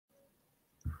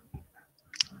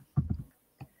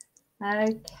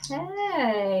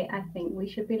Okay, I think we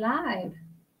should be live.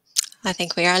 I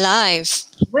think we are live.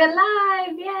 We're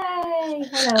live, yay!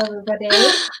 Hello, everybody.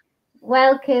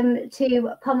 Welcome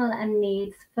to Pummel and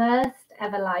Need's first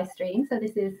ever live stream. So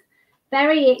this is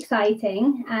very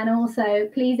exciting, and also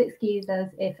please excuse us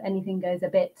if anything goes a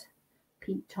bit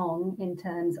Pete-tong in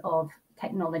terms of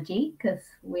technology, because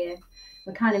we're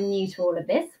kind of new to all of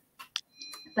this.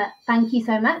 But thank you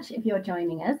so much if you're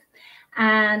joining us.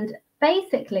 And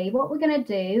basically, what we're going to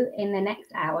do in the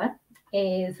next hour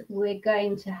is we're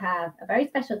going to have a very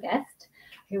special guest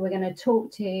who we're going to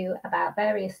talk to about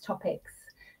various topics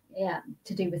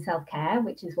to do with self-care,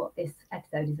 which is what this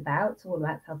episode is about. It's all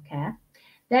about self-care.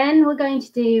 Then we're going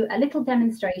to do a little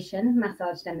demonstration,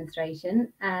 massage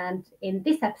demonstration. And in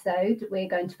this episode, we're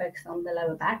going to focus on the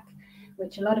lower back,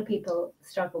 which a lot of people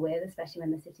struggle with, especially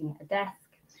when they're sitting at a desk.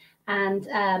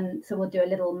 And so we'll do a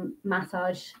little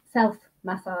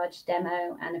self-massage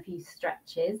demo and a few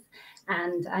stretches.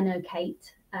 And I know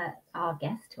Kate, our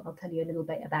guest, who I'll tell you a little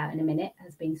bit about in a minute,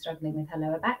 has been struggling with her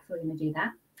lower back. So we're going to do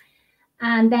that.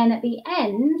 And then at the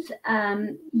end,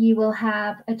 you will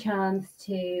have a chance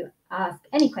to ask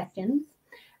any questions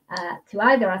to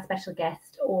either our special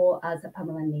guest or us at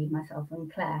Pummel and Need, myself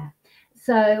and Claire.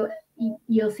 So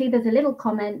you'll see there's a little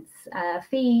comments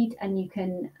feed, and you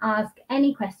can ask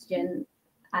any question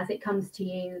as it comes to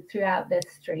you throughout the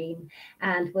stream,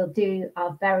 and we'll do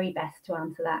our very best to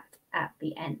answer that at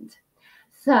the end.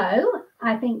 So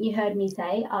I think you heard me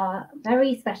say our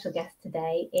very special guest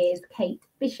today is Kate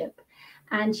Bishop,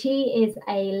 and she is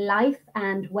a life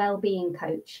and well-being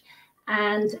coach.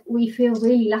 And we feel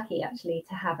really lucky actually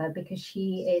to have her, because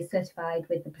she is certified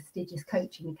with the prestigious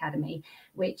Coaching Academy,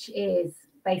 which is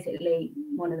basically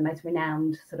one of the most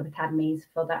renowned sort of academies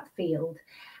for that field.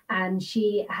 And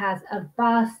she has a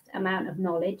vast amount of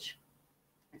knowledge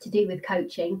to do with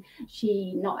coaching.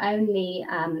 She not only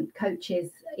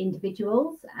coaches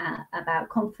individuals about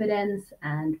confidence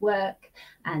and work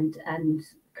and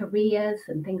careers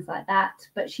and things like that,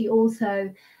 but she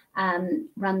also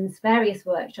runs various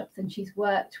workshops, and she's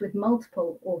worked with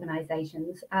multiple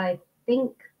organizations. I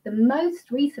think the most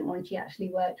recent one she actually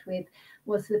worked with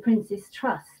was the Prince's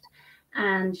Trust,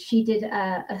 and she did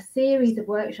a series of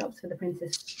workshops for the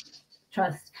Prince's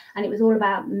Trust, and it was all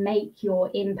about make your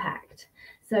impact.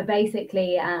 So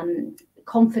basically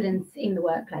confidence in the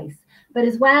workplace, but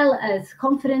as well as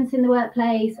confidence in the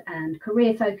workplace and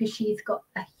career focus, she's got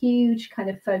a huge kind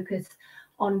of focus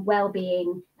on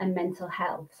well-being and mental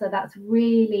health. So that's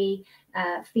really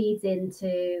feeds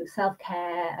into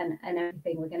self-care and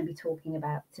everything we're going to be talking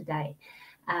about today,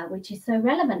 which is so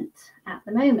relevant at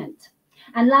the moment.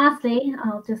 And lastly,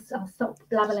 I'll stop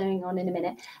blabbering on in a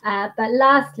minute. But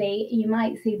lastly, you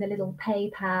might see the little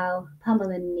PayPal Pummel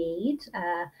and Need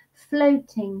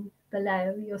floating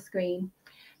below your screen.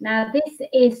 Now, this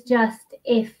is just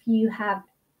if you have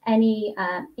any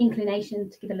inclination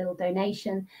to give a little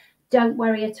donation. Don't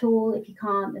worry at all if you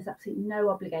can't. There's absolutely no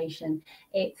obligation.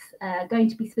 It's going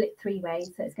to be split three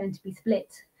ways. So it's going to be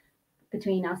split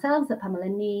between ourselves at Pummel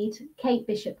and Need, Kate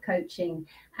Bishop Coaching,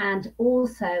 and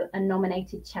also a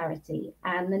nominated charity.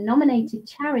 And the nominated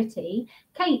charity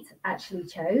Kate actually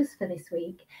chose for this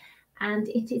week, and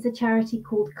it is a charity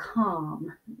called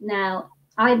Calm. Now,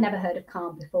 I'd never heard of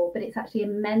Calm before, but it's actually a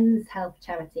men's health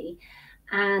charity,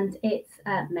 and it's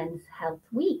Men's Health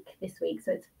Week this week,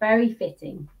 so it's very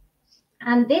fitting.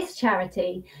 And this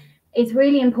charity is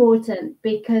really important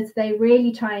because they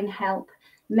really try and help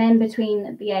men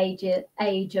between the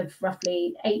age of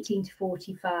roughly 18 to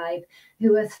 45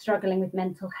 who are struggling with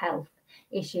mental health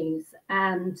issues.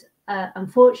 And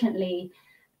unfortunately,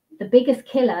 the biggest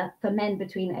killer for men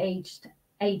between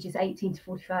ages 18 to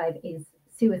 45 is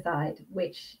suicide,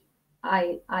 which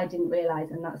I didn't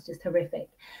realize, and that's just horrific.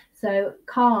 So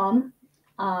Calm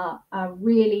are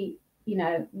really,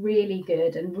 really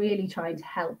good and really trying to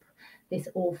help this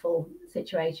awful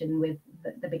situation with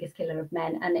the biggest killer of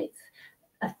men. And it's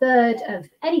a third of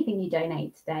anything you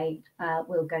donate today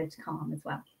will go to Calm as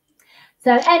well.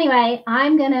 So anyway,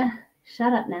 I'm going to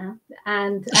shut up now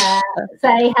and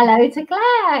say hello to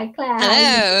Claire. Claire,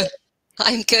 hello.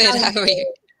 I'm good. How are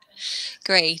you?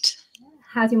 Great.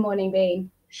 How's your morning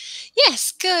been?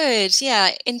 Yes, good.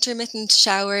 Yeah, intermittent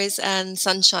showers and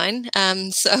sunshine.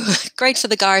 So great for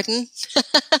the garden.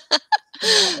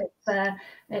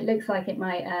 It looks like it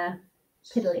might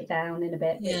piddle it down in a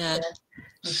bit. Yeah.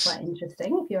 It's quite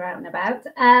interesting if you're out and about.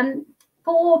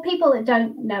 For people that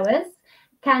don't know us,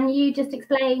 can you just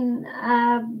explain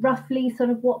roughly sort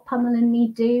of what Pummel and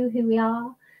Need do, who we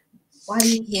are, why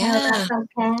we care about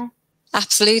self-care?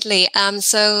 Absolutely.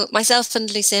 So myself and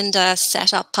Lucinda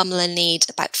set up Pummel and Knead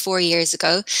about 4 years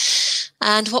ago.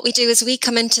 And what we do is we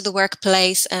come into the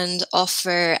workplace and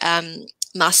offer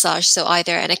massage. So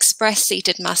either an express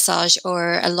seated massage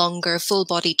or a longer full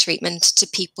body treatment to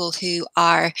people who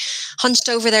are hunched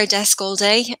over their desk all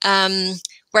day,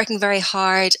 working very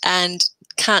hard and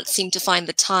can't seem to find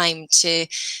the time to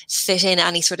fit in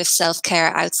any sort of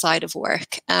self-care outside of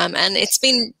work. And it's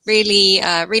been really,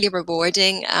 really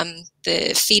rewarding.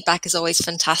 The feedback is always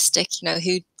fantastic. You know,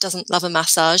 who doesn't love a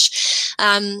massage?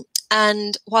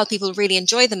 And while people really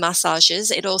enjoy the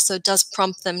massages, it also does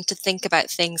prompt them to think about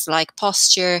things like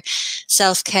posture,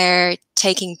 self-care,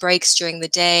 taking breaks during the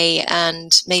day,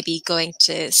 and maybe going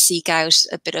to seek out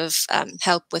a bit of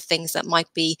help with things that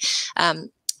might be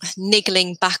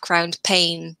niggling background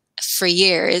pain for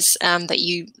years that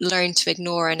you learn to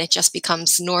ignore, and it just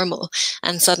becomes normal.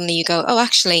 And suddenly you go, oh,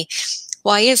 actually,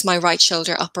 why is my right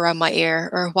shoulder up around my ear?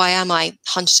 Or why am I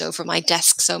hunched over my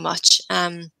desk so much?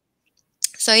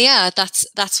 So yeah,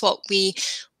 that's what we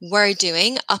were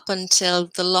doing up until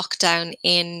the lockdown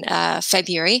in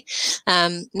February.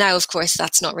 Now, of course,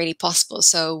 that's not really possible.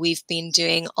 So we've been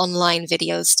doing online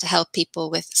videos to help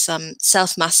people with some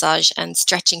self-massage and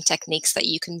stretching techniques that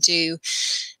you can do,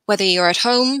 whether you're at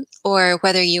home or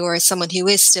whether you're someone who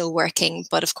is still working,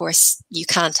 but of course you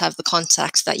can't have the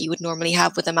contact that you would normally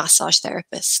have with a massage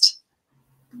therapist.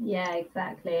 Yeah,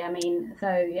 exactly. I mean,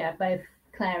 so yeah, both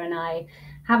Claire and I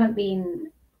haven't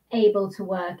been able to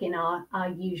work in our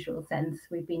usual sense.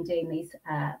 We've been doing these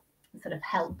sort of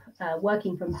help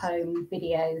working from home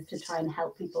videos to try and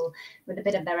help people with a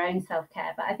bit of their own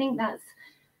self-care. But I think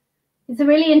it's a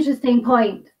really interesting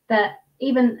point that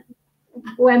even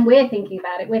when we're thinking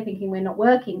about it, we're thinking we're not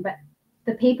working, but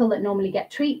the people that normally get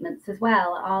treatments as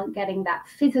well aren't getting that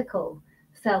physical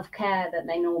self-care that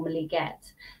they normally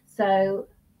get. So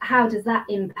how does that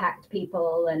impact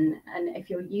people? And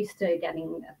if you're used to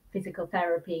getting physical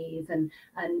therapies, and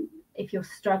if you're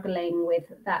struggling with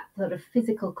that sort of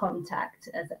physical contact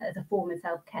as a form of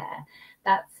self-care,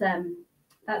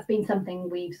 that's been something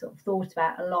we've sort of thought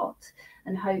about a lot.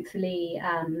 And hopefully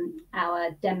our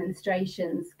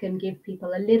demonstrations can give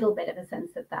people a little bit of a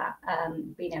sense of that,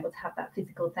 being able to have that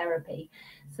physical therapy.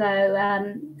 So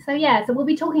yeah, so we'll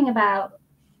be talking about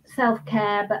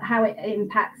self-care, but how it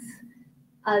impacts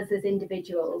us as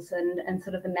individuals and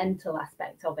sort of the mental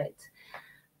aspect of it.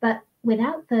 But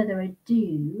without further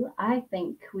ado, I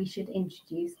think we should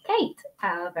introduce Kate,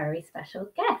 our very special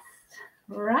guest.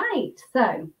 Right,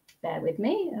 so bear with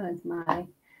me as my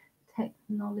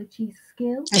technology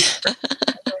skills. I'm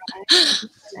just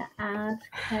going to add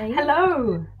Kate.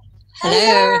 Hello.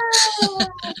 Hello.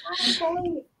 Hi,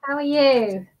 Kate. How are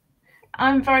you?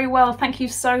 I'm very well. Thank you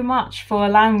so much for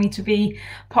allowing me to be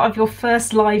part of your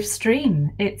first live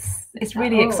stream. It's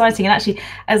really exciting. And actually,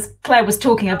 as Claire was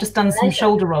talking, I've just done some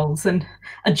shoulder rolls and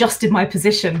adjusted my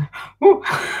position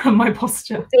and my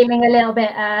posture. Feeling a little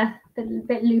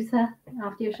bit looser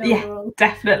after your shoulder rolls.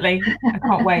 Definitely. I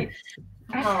can't wait.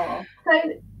 Oh, so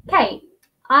Kate,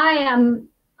 I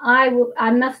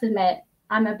must admit,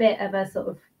 I'm a bit of a sort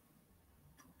of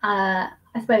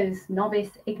I suppose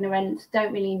novice, ignorant,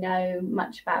 don't really know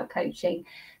much about coaching.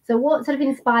 So what sort of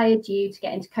inspired you to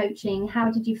get into coaching? How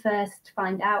did you first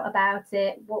find out about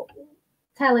it?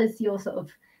 Tell us your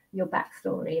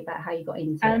backstory about how you got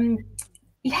into it.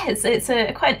 Yeah, it's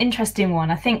a quite an interesting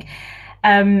one. I think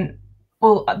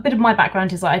well, a bit of my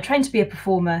background is that I trained to be a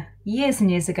performer years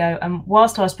and years ago, and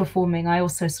whilst I was performing, I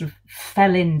also sort of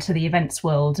fell into the events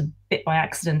world a bit by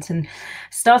accident and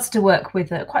started to work with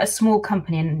quite a small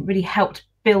company and really helped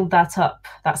build that up,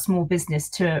 that small business,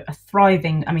 to a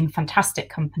thriving, I mean, fantastic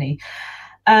company.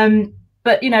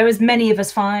 But, you know, as many of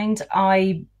us find,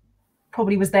 I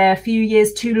probably was there a few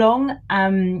years too long.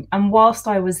 And whilst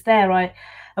I was there, I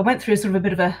went through sort of a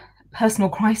bit of a personal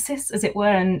crisis, as it were,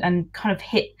 and kind of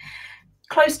hit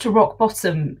close to rock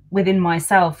bottom within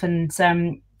myself. And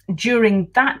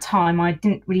during that time, I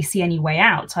didn't really see any way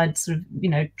out. I'd sort of, you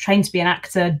know, trained to be an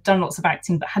actor, done lots of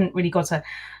acting, but hadn't really got I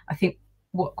think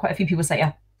what quite a few people say,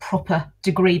 a proper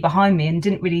degree behind me, and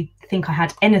didn't really think I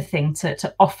had anything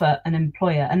to offer an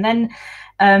employer. And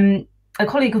then a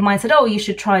colleague of mine said, oh, you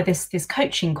should try this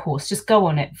coaching course, just go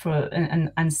on it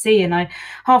and see. And I,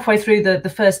 halfway through the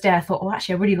first day, I thought, oh,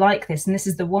 actually, I really like this. And this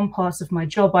is the one part of my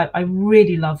job I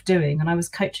really love doing. And I was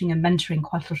coaching and mentoring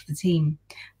quite a lot of the team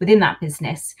within that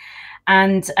business.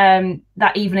 And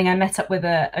that evening I met up with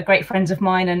a great friend of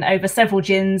mine, and over several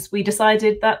gins, we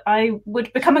decided that I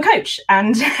would become a coach.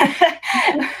 And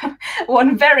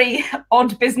one very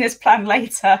odd business plan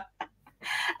later,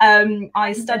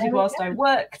 I studied whilst I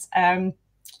worked,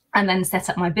 and then set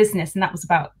up my business. And that was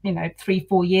about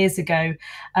 3-4 years ago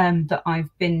that I've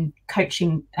been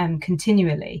coaching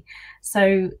continually.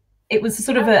 So it was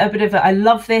sort of a bit of I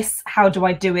love this, how do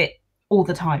I do it all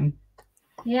the time?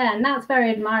 Yeah, and that's very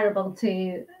admirable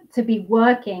to be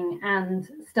working and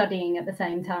studying at the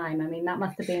same time. I mean, that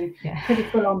must have been pretty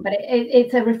full on, but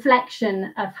it's a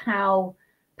reflection of how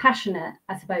passionate,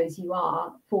 I suppose, you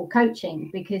are for coaching,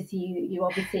 because you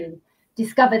obviously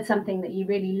discovered something that you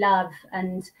really love.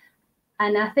 And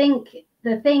I think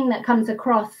the thing that comes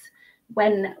across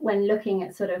when looking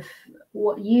at sort of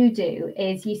what you do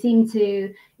is you seem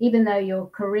to, even though your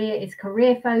career is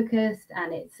career focused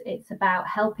and it's about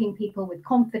helping people with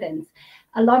confidence,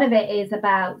 a lot of it is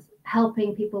about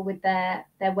helping people with their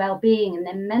well-being and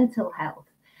their mental health.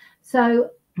 So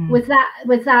was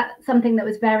that something that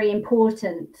was very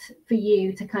important for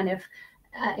you to kind of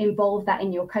involve that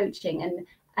in your coaching?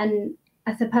 And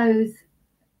I suppose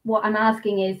what I'm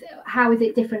asking is, how is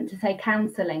it different to, say,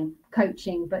 counselling,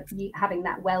 coaching, but you having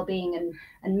that well-being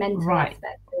and mental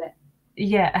aspect to it?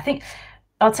 Yeah, I think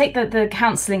I'll take the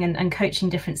counselling and coaching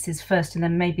differences first, and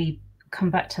then maybe come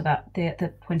back to that,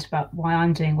 the point about why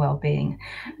I'm doing well-being.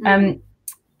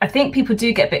 I think people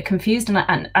do get a bit confused,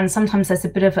 and sometimes there's a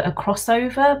bit of a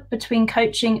crossover between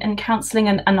coaching and counselling,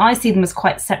 and I see them as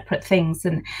quite separate things.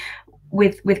 And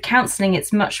with counselling,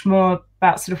 it's much more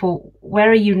about sort of, well,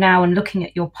 where are you now, and looking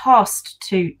at your past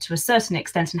to a certain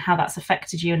extent and how that's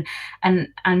affected you, and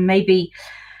maybe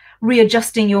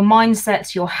readjusting your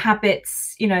mindset, your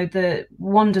habits, the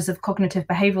wonders of cognitive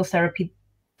behavioural therapy,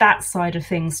 that side of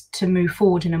things, to move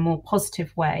forward in a more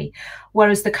positive way.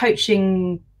 Whereas the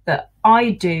coaching that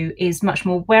I do is much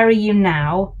more, where are you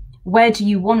now? Where do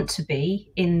you want to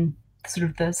be in sort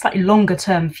of the slightly longer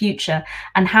term future?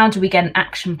 And how do we get an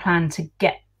action plan to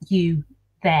get you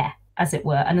there, as it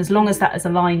were? And as long as that is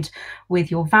aligned with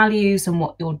your values and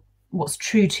what's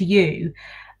true to you,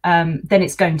 then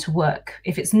it's going to work.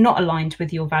 If it's not aligned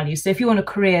with your values, so if you want a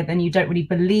career, then you don't really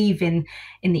believe in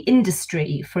the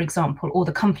industry, for example, or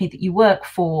the company that you work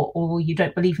for, or you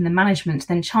don't believe in the management,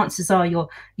 then chances are you're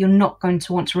not going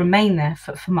to want to remain there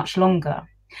for much longer.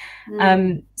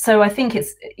 So I think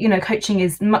it's, coaching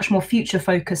is much more future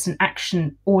focused and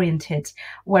action oriented,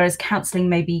 whereas counselling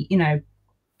may be,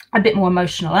 a bit more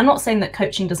emotional. I'm not saying that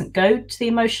coaching doesn't go to the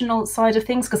emotional side of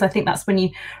things, because I think that's when you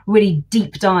really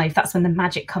deep dive, that's when the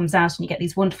magic comes out and you get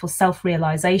these wonderful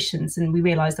self-realizations, and we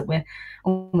realize that we're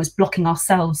almost blocking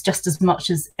ourselves just as much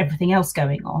as everything else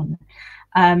going on.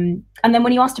 And then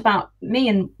when you asked about me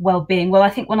and well-being, well, I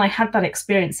think when I had that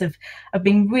experience of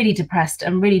being really depressed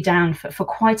and really down for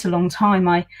quite a long time,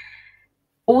 I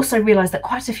also realized that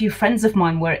quite a few friends of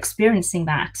mine were experiencing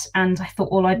that, and I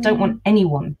thought, well, I don't want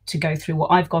anyone to go through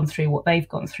what I've gone through, what they've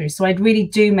gone through. So I really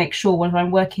do make sure, when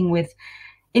I'm working with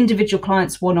individual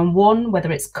clients one-on-one,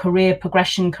 whether it's career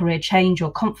progression, career change,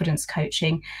 or confidence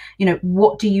coaching,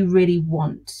 what do you really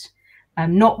want?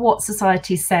 Not what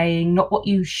society's saying, not what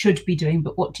you should be doing,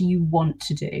 but what do you want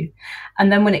to do?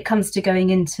 And then when it comes to going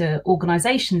into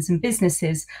organizations and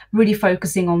businesses, really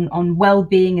focusing on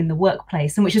well-being in the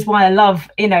workplace, and which is why I love,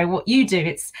 what you do.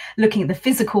 It's looking at the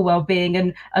physical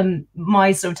well-being, and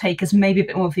my sort of take is maybe a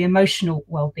bit more of the emotional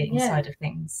well-being side of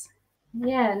things.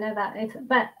 Yeah, no, that is,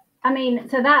 but I mean,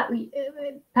 so that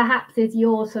perhaps is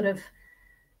your sort of,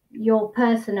 your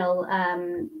personal,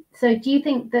 so do you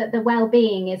think that the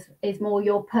well-being is more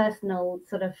your personal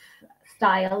sort of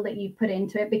style that you put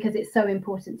into it because it's so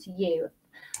important to you?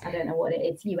 I don't know what it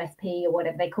is, USP or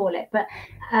whatever they call it, but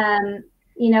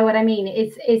you know what I mean?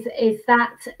 Is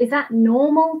that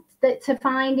normal to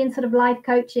find in sort of life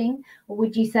coaching, or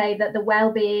would you say that the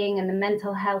well-being and the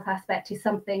mental health aspect is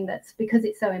something that's, because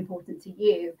it's so important to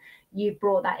you, you've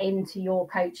brought that into your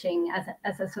coaching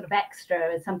as a sort of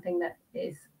extra, as something that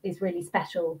is really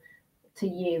special to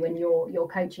you and your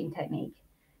coaching technique?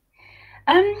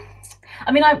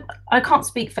 I mean, I can't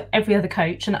speak for every other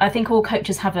coach, and I think all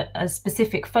coaches have a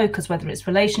specific focus, whether it's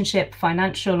relationship,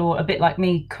 financial, or a bit like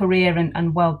me, career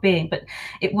and well-being. But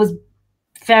it was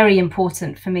very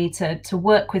important for me to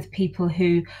work with people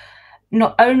who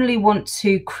not only want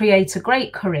to create a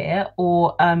great career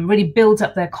or really build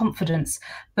up their confidence,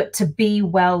 but to be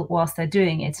well whilst they're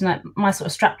doing it. And my sort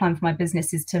of strapline for my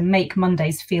business is to make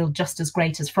Mondays feel just as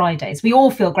great as Fridays. We all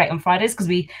feel great on Fridays because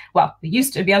we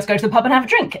used to be able to go to the pub and have a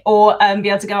drink, or be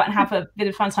able to go out and have a bit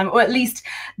of fun time, or at least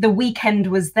the weekend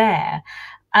was there.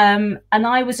 And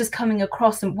I was just coming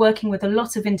across and working with a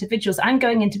lot of individuals and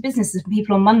going into businesses, and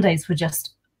people on Mondays were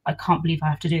just, I can't believe I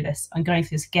have to do this. I'm going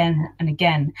through this again and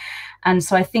again. And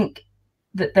so I think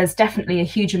that there's definitely a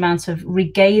huge amount of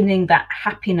regaining that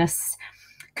happiness,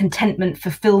 contentment,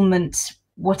 fulfillment,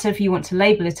 whatever you want to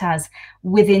label it as,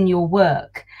 within your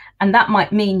work. And that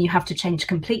might mean you have to change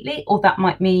completely, or that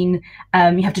might mean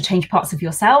you have to change parts of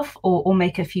yourself, or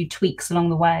make a few tweaks along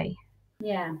the way.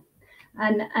 Yeah,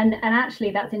 and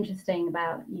actually that's interesting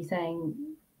about you saying,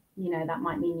 you know, that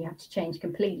might mean you have to change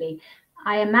completely.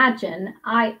 I imagine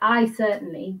I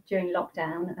certainly during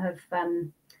lockdown have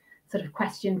sort of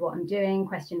questioned what I'm doing,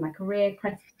 questioned my career,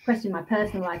 questioned my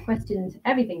personal life, questioned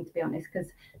everything, to be honest, because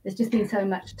there's just been so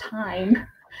much time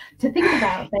to think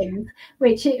about things,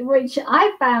 which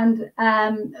I found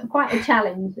quite a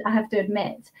challenge, I have to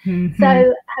admit. Mm-hmm.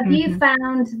 So have you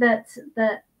found that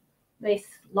this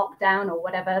lockdown, or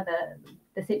whatever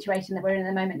the situation that we're in at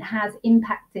the moment, has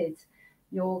impacted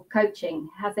your coaching?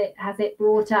 Has it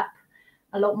brought up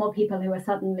a lot more people who are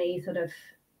suddenly sort of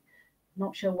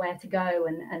not sure where to go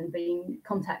and been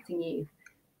contacting you?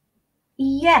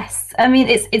 Yes, I mean,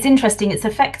 it's interesting. I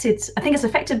think it's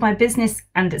affected my business,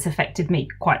 and it's affected me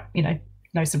quite, you know,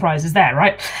 no surprises there,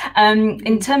 right?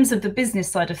 In terms of the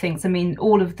business side of things, I mean,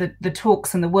 all of the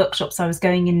talks and the workshops I was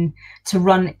going in to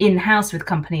run in-house with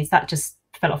companies, that just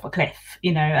fell off a cliff,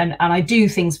 you know, and I do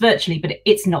things virtually, but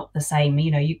it's not the same,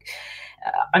 you know.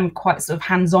 I'm quite sort of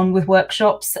hands-on with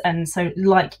workshops, and so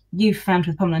like you found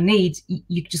with Pumla Need,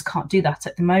 you just can't do that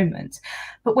at the moment.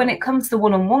 But when it comes to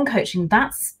one-on-one coaching,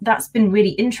 that's been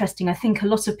really interesting. I think a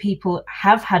lot of people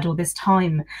have had all this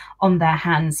time on their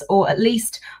hands, or at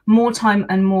least more time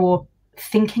and more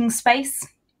thinking space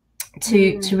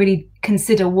to really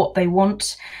consider what they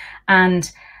want.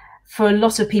 And for a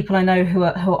lot of people I know who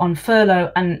are on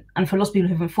furlough, and for a lot of people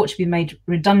who've unfortunately been made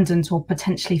redundant or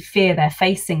potentially fear they're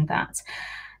facing that,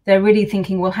 they're really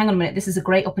thinking, well, hang on a minute, this is a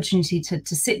great opportunity to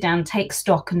sit down, take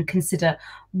stock, and consider,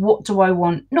 what do I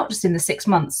want, not just in the 6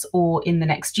 months or in the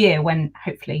next year, when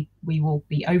hopefully we will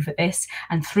be over this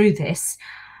and through this,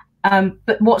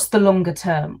 but what's the longer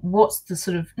term? What's the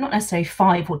sort of, not necessarily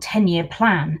 5 or 10 year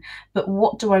plan, but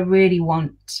what do I really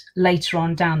want later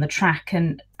on down the track?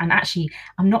 And actually,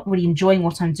 I'm not really enjoying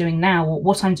what I'm doing now, or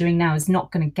what I'm doing now is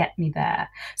not going to get me there.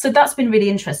 So that's been really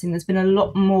interesting. There's been a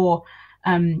lot more,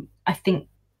 I think,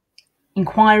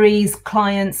 inquiries,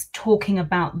 clients talking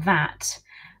about that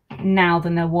now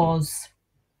than there was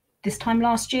this time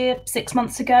last year, 6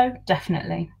 months ago,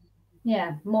 definitely.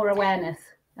 Yeah, more awareness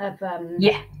of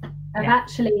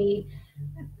actually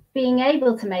being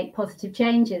able to make positive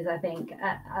changes. I think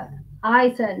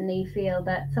I certainly feel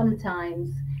that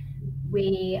sometimes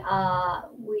we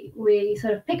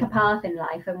sort of pick a path in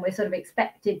life, and we're sort of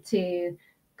expected to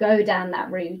go down that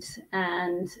route,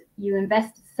 and you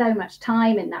invest so much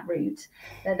time in that route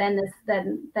that then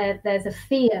there's a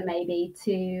fear maybe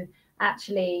to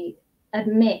actually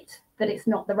admit that it's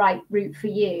not the right route for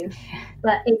you.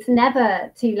 But it's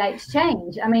never too late to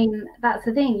change. I mean, that's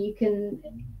the thing. You can,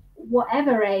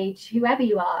 whatever age, whoever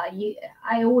you are,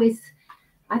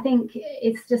 I think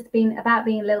it's just been about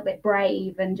being a little bit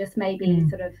brave, and just maybe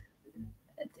sort of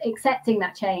accepting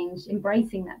that change,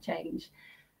 embracing that change.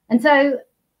 And so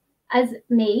as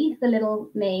me, the little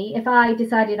me, if I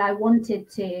decided I wanted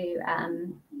to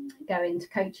go into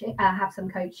coaching, have some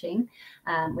coaching,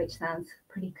 which sounds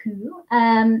pretty cool,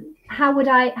 how would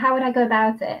I go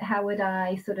about it? How would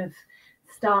I sort of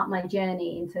start my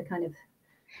journey into kind of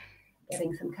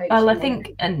getting some coaching? Well, I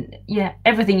think, and yeah,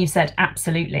 everything you said,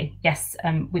 absolutely, yes.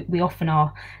 We often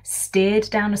are steered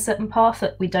down a certain path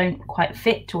that we don't quite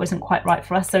fit or isn't quite right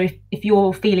for us. So if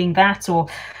you're feeling that, or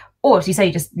as you say,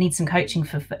 you just need some coaching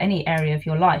for any area of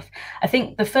your life, I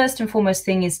think the first and foremost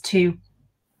thing is to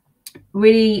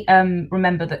really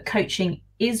remember that coaching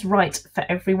is right for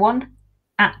everyone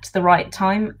at the right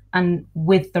time and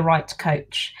with the right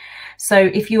coach. So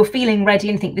if you're feeling ready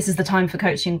and think this is the time for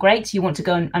coaching, great, you want to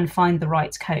go and find the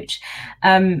right coach.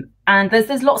 And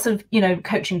there's lots of, you know,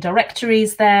 coaching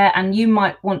directories there, and you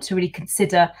might want to really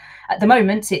consider, at the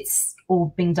moment it's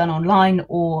all being done online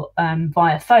or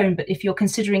via phone, but if you're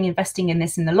considering investing in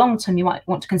this in the long term, you might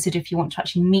want to consider if you want to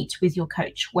actually meet with your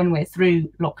coach when we're through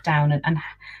lockdown, and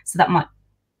so that might,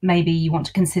 maybe you want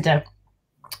to consider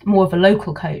more of a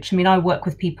local coach. I mean, I work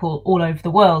with people all over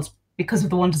the world because of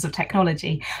the wonders of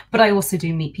technology, but I also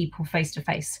do meet people face to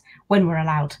face when we're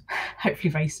allowed,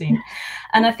 hopefully very soon.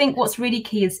 And I think what's really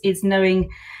key is knowing,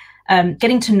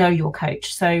 getting to know your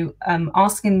coach. So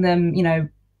asking them, you know,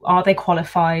 are they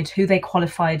qualified, who they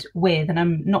qualified with? And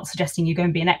I'm not suggesting you go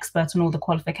and be an expert on all the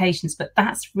qualifications, but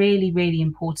that's really, really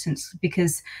important,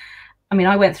 because I mean,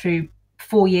 I went through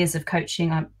 4 years of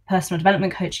coaching, personal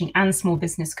development coaching and small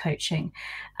business coaching,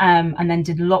 and then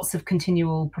did lots of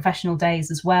continual professional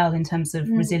days as well in terms of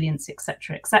resilience,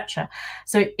 etc., etc.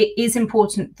 So it is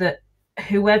important that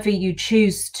whoever you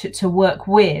choose to work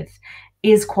with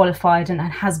is qualified and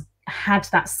has had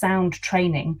that sound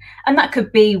training. And that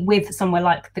could be with somewhere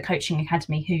like the Coaching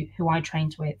Academy, who I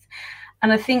trained with.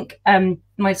 And I think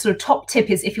my sort of top tip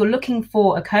is, if you're looking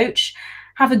for a coach,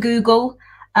 have a Google,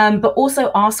 but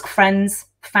also ask friends,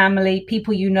 family,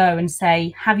 people you know, and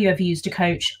say, have you ever used a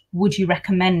coach? Would you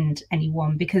recommend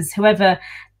anyone? Because whoever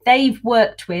they've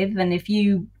worked with, and if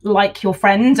you like your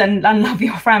friend and love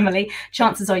your family,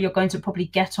 chances are you're going to probably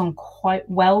get on quite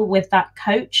well with that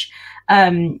coach.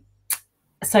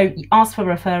 So ask for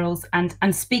referrals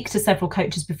and speak to several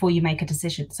coaches before you make a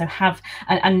decision. So have,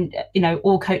 and you know,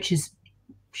 all coaches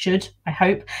should, I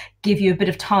hope, give you a bit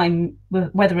of time,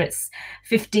 whether it's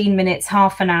 15 minutes,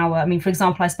 half an hour. I mean, for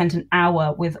example, I spent an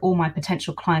hour with all my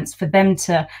potential clients for them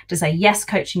to say, yes,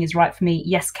 coaching is right for me.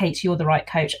 Yes, Kate, you're the right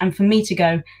coach. And for me to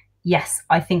go, yes,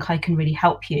 I think I can really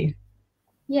help you.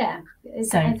 Yeah, it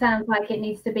sounds like it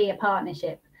needs to be a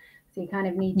partnership. So you kind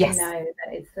of need to know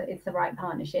that it's the right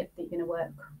partnership, that you're going to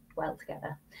work well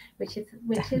together, which is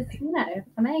you know,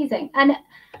 amazing. And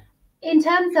in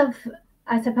terms of,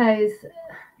 I suppose,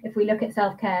 if we look at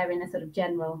self-care in a sort of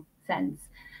general sense,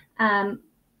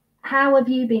 how have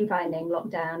you been finding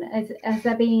lockdown? Has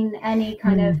there been any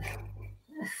kind of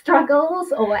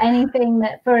struggles or anything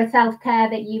that for a self-care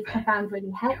that you've found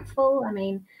really helpful? I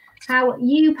mean, how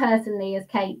you personally as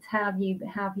Kate, how have you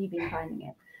been finding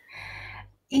it?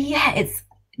 Yeah,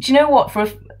 do you know what,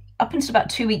 up until about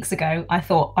 2 weeks ago, I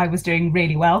thought I was doing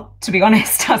really well, to be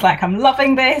honest. I was like, I'm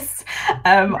loving this.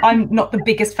 I'm not the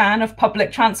biggest fan of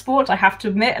public transport, I have to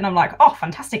admit. And I'm like, oh,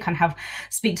 fantastic. I can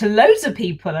speak to loads of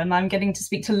people, and I'm getting to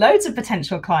speak to loads of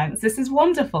potential clients. This is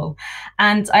wonderful.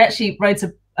 And I actually wrote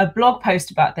a blog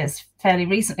post about this fairly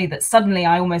recently, that suddenly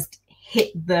I almost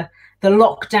hit the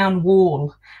lockdown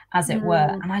wall, as it were.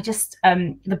 And I just,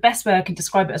 the best way I can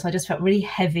describe it is, I just felt really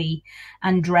heavy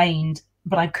and drained,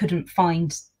 but I couldn't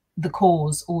find the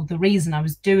cause or the reason. I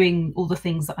was doing all the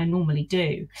things that I normally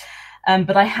do,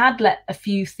 but I had let a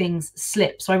few things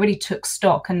slip. So I really took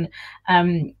stock, and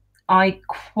I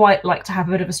quite like to have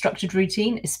a bit of a structured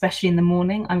routine, especially in the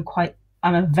morning.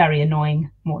 I'm a very annoying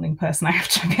morning person, I have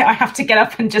to admit. I have to get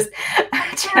up and just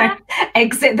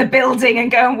exit the building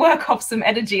and go and work off some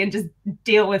energy and just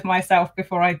deal with myself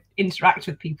before I interact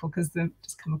with people, because they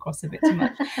just come across a bit too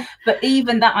much. But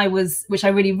even that, which I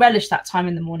really relish that time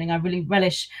in the morning. I really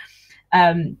relish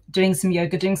doing some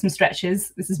yoga, doing some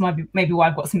stretches. This is maybe why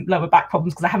I've got some lower back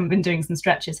problems, because I haven't been doing some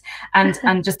stretches,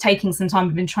 and just taking some time.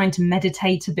 I've been trying to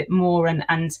meditate a bit more and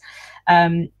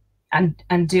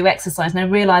do exercise. And I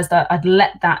realized that I'd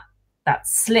let that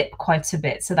slip quite a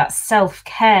bit. So that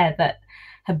self-care that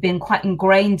had been quite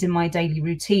ingrained in my daily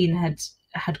routine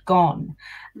had gone.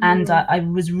 And I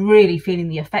was really feeling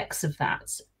the effects of that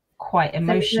quite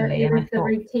emotionally. So the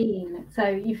routine. So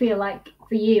you feel like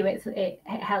for you, it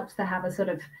helps to have a sort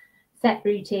of set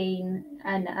routine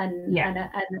and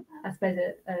I suppose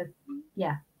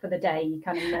for the day you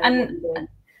kind of know what you're doing.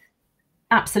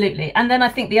 Absolutely. And then I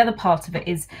think the other part of it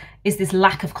is this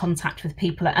lack of contact with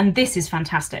people. And this is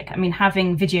fantastic. I mean,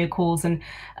 having video calls, and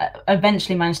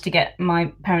eventually managed to get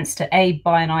my parents to A,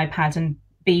 buy an iPad, and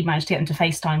B, managed to get them to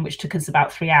FaceTime, which took us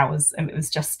about 3 hours. And it was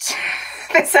just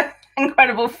this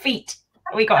incredible feat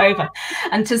we got over.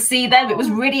 And to see them, it was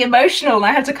really emotional. And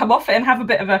I had to come off it and have a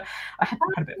bit of I had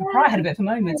a bit of a cry, I had a bit of a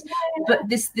moment. But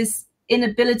this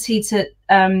inability to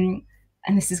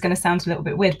and this is going to sound a little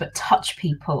bit weird, but touch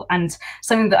people. And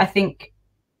something that I think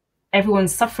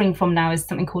everyone's suffering from now is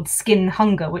something called skin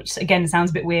hunger, which again sounds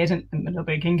a bit weird and a little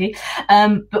bit kinky.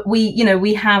 But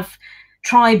we have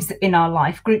tribes in our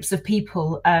life, groups of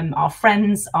people, our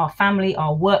friends, our family,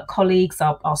 our work colleagues,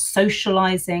 our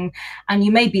socializing. And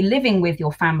you may be living with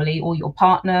your family or your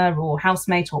partner or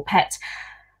housemate or pet,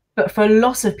 but for a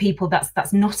lot of people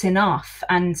that's not enough.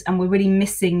 And we're really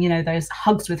missing, those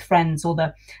hugs with friends,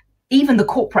 or even the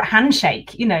corporate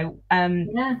handshake.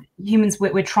 Humans,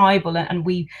 we're tribal, and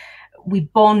we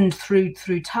bond through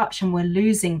touch, and we're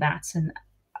losing that.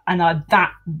 And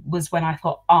that was when I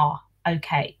thought,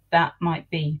 okay, that might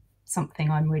be something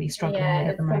I'm really struggling with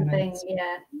at the moment.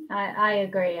 Yeah, I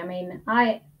agree. I mean,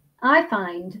 I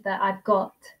find that I've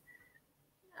got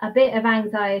a bit of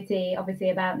anxiety, obviously,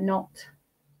 about not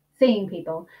seeing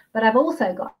people, but I've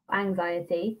also got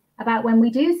anxiety about when we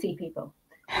do see people,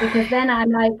 because then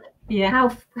I'm like, how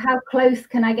close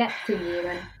can I get to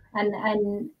you?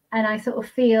 And I sort of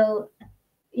feel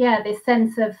this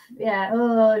sense of I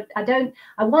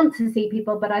want to see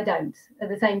people, but I don't at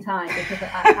the same time, because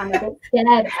I'm a bit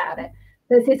scared about it.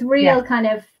 So it's this real kind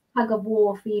of tug of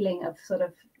war feeling of sort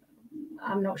of,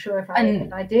 I'm not sure if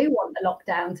I do want the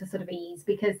lockdown to sort of ease,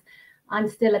 because I'm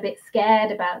still a bit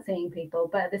scared about seeing people,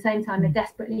 but at the same time, I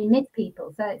desperately miss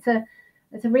people. So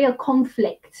it's a real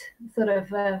conflict, sort of.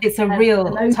 It's a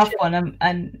real tough one,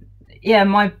 and yeah,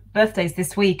 my birthday's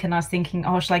this week, and I was thinking,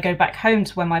 oh, shall I go back home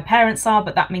to where my parents are?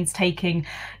 But that means taking,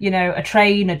 a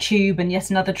train, a tube, and yet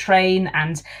another train,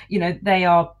 and they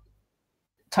are,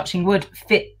 touching wood,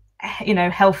 fit,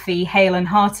 healthy, hale and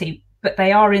hearty, but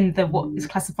they are in what is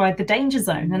classified the danger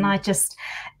zone. And I just,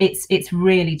 it's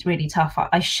really, really tough.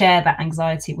 I share that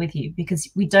anxiety with you, because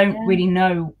we don't really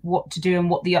know what to do and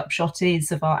what the upshot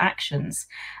is of our actions.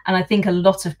 And I think a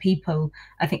lot of people,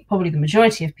 I think probably the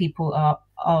majority of people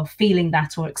are feeling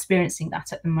that or experiencing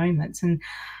that at the moment. And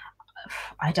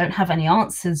I don't have any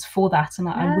answers for that, and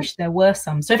I wish there were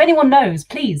some. So if anyone knows,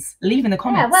 please leave in the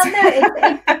comments. Yeah,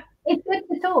 well, no, it's good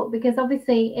to talk, because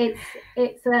obviously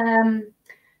it's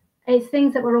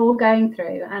things that we're all going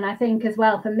through. And I think as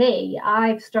well, for me,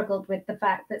 I've struggled with the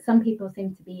fact that some people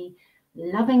seem to be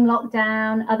loving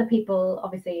lockdown, other people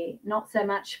obviously not so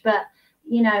much. But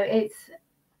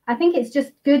I think it's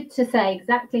just good to say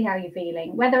exactly how you're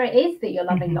feeling, whether it is that you're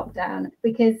loving lockdown,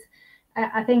 because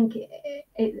I think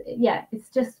it's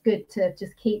just good to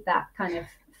just keep that kind of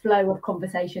flow of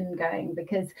conversation going,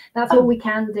 because that's all we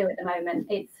can do at the moment.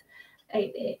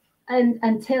 And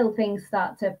until things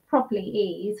start to properly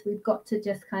ease, we've got to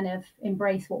just kind of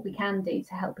embrace what we can do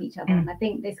to help each other. And I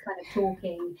think this kind of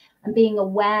talking and being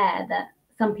aware that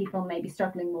some people may be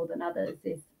struggling more than others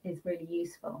is really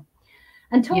useful.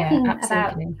 And talking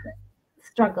about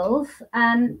struggles,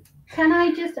 can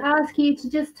I just ask you to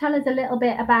just tell us a little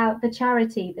bit about the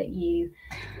charity that you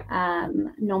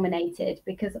nominated?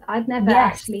 Because I've never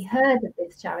actually heard of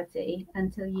this charity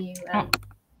until you.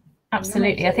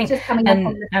 Absolutely, I think. It's just coming up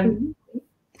on the screen.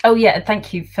 Oh yeah,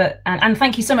 thank you and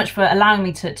thank you so much for allowing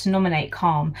me to nominate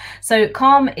CALM. So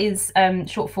CALM is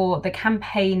short for the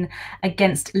Campaign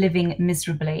Against Living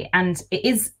Miserably, and it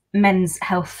is Men's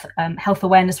Health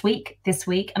Awareness Week this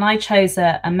week, and I chose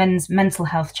a men's mental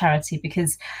health charity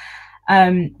because,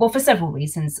 for several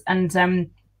reasons, and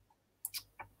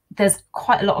there's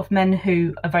quite a lot of men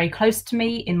who are very close to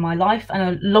me in my life, and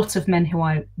a lot of men who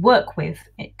I work with,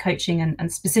 coaching and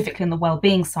specifically on the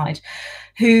well-being side,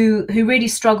 who really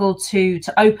struggle to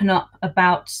open up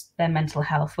about their mental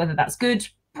health, whether that's good,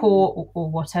 poor,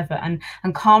 or whatever. And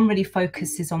CALM really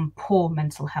focuses on poor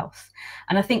mental health.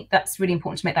 And I think that's really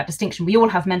important to make that distinction. We all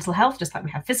have mental health, just like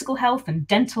we have physical health and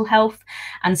dental health.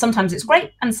 And sometimes it's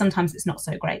great and sometimes it's not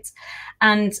so great.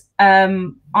 And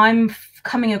I'm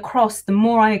coming across, the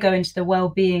more I go into the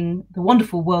well-being, the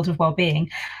wonderful world of well-being,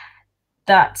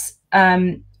 that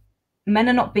men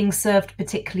are not being served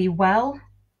particularly well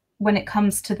when it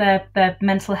comes to their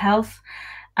mental health.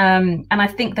 And I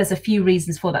think there's a few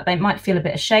reasons for that. They might feel a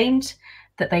bit ashamed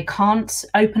that they can't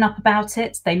open up about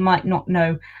it. They might not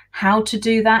know how to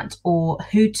do that or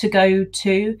who to go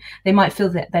to. They might feel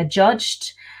that they're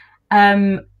judged.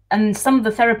 And some of the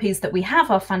therapies that we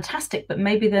have are fantastic, but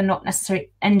maybe they're not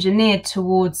necessarily engineered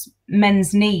towards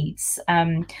men's needs.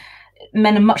 Men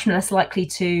are much less likely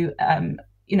to,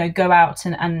 go out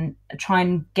and try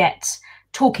and get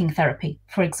talking therapy,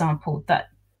 for example, that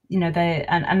they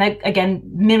again,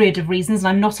 myriad of reasons. And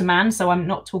I'm not a man, so I'm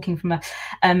not talking from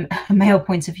a male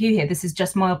point of view here. This is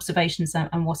just my observations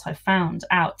and what I found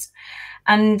out.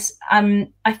 And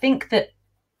I think that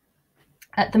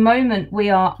at the moment we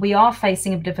are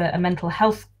facing a bit of a mental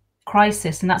health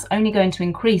crisis, and that's only going to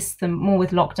increase the more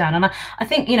with lockdown. And I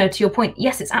think, to your point,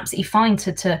 yes, it's absolutely fine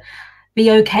to be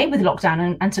okay with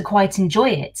lockdown and to quite enjoy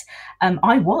it.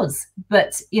 I was,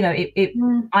 but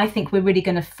I think we're really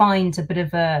going to find a bit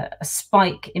of a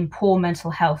spike in poor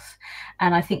mental health,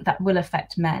 and I think that will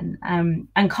affect men.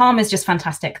 And CALM is just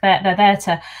fantastic. They're there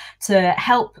to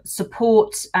help,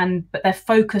 support, but they're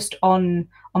focused on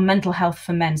mental health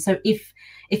for men. So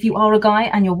if you are a guy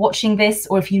and you're watching this,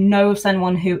 or if you know of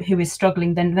someone who is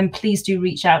struggling, then please do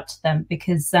reach out to them,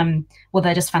 because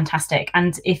they're just fantastic.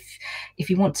 And if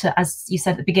you want to, as you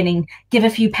said at the beginning, give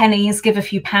a few pennies, give a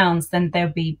few pounds, then they'll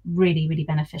be really, really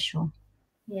beneficial.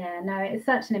 Yeah, no, it's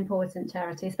such an important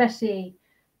charity, especially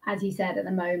as you said at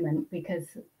the moment, because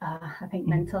I think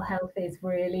mental health is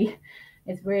really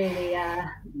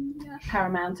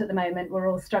paramount at the moment. We're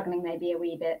all struggling maybe a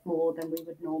wee bit more than we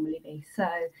would normally be. So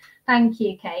thank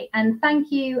you, Kate, and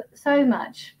thank you so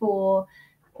much for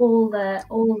all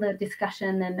the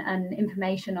discussion and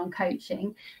information on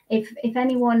coaching. If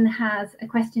anyone has a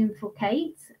question for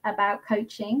Kate about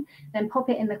coaching, then pop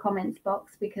it in the comments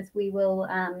box, because we will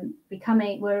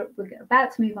we're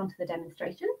about to move on to the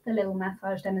demonstration, the little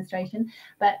massage demonstration,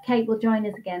 but Kate will join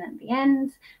us again at the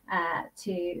end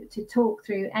to talk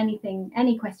through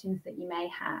any questions that you may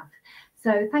have.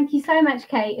 So thank you so much,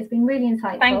 Kate. It's been really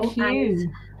insightful. Thank you.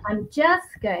 And I'm just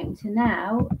going to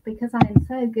now, because I am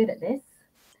so good at this,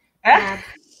 have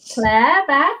Claire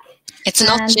back. It's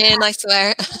not gin, I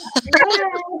swear.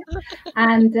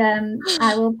 And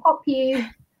I will pop you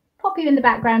in the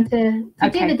background to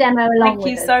do the demo along with us.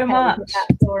 Thank you so much. If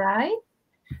that's all right.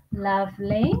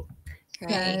 Lovely.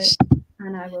 Great. So,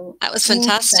 and I will. That was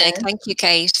fantastic. Thank you,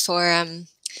 Kate, for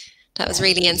that was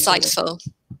really insightful.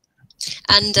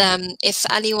 And if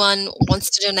anyone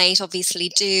wants to donate,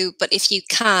 obviously do. But if you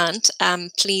can't,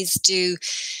 please do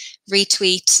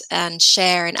retweet and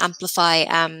share and amplify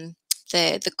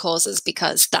the causes,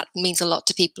 because that means a lot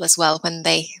to people as well when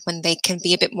they can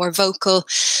be a bit more vocal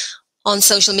on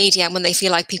social media and when they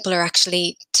feel like people are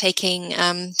actually taking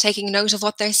note of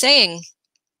what they're saying.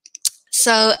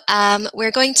 So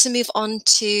we're going to move on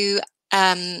to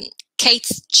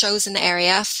Kate's chosen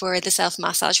area for the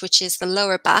self-massage, which is the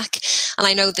lower back. And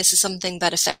I know this is something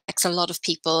that affects a lot of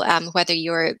people, whether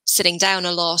you're sitting down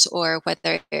a lot or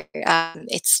whether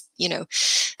it's,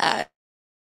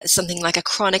 something like a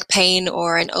chronic pain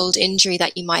or an old injury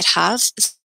that you might have.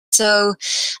 So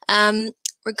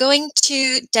we're going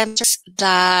to demonstrate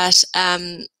that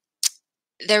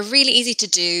they're really easy to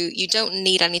do. You don't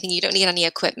need anything. You don't need any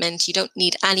equipment. You don't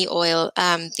need any oil.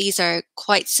 These are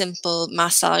quite simple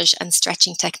massage and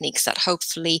stretching techniques that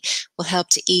hopefully will help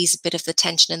to ease a bit of the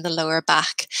tension in the lower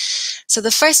back. So the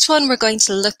first one we're going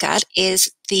to look at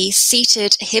is the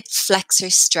seated hip flexor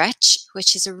stretch,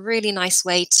 which is a really nice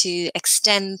way to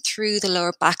extend through the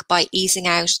lower back by easing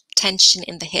out tension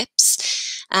in the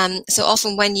hips. So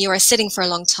often when you are sitting for a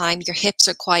long time, your hips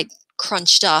are quite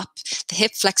crunched up, the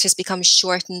hip flexors become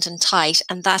shortened and tight,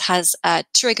 and that has a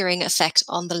triggering effect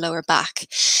on the lower back.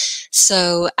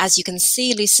 So as you can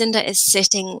see, Lucinda is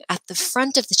sitting at the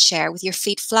front of the chair with your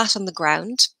feet flat on the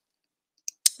ground.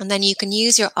 And then you can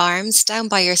use your arms down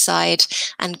by your side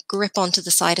and grip onto the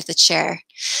side of the chair.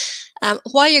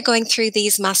 While you're going through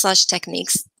these massage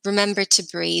techniques, remember to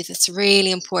breathe. It's really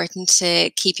important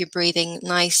to keep your breathing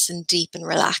nice and deep and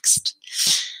relaxed.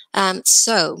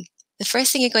 So the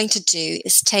first thing you're going to do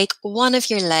is take one of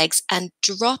your legs and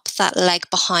drop that leg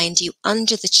behind you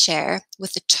under the chair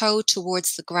with the toe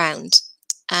towards the ground.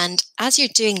 And as you're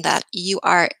doing that, you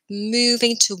are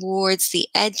moving towards the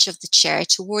edge of the chair,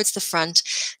 towards the front,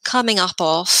 coming up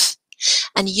off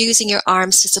and using your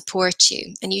arms to support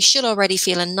you. And you should already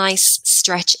feel a nice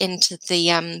stretch into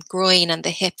the groin and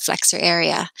the hip flexor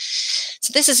area.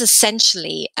 So this is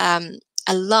essentially a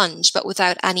lunge, but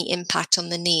without any impact on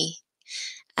the knee.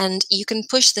 And you can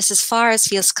push this as far as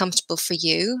feels comfortable for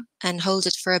you and hold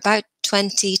it for about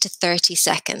 20 to 30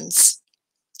 seconds.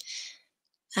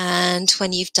 And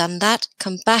when you've done that,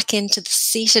 come back into the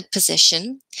seated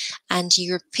position and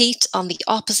you repeat on the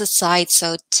opposite side.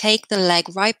 So take the leg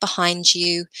right behind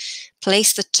you,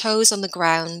 place the toes on the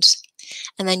ground,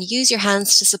 and then use your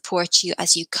hands to support you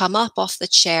as you come up off the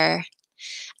chair.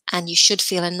 And you should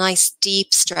feel a nice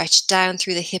deep stretch down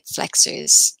through the hip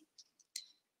flexors.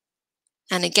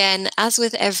 And again, as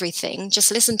with everything,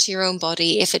 just listen to your own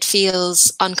body. If it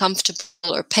feels uncomfortable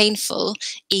or painful,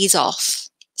 ease off.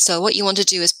 So what you want to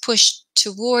do is push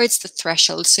towards the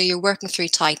threshold. So you're working through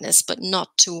tightness, but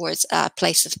not towards a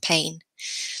place of pain.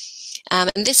 And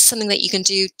this is something that you can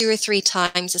do 2 or 3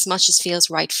 times, as much as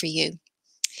feels right for you.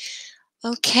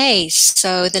 Okay,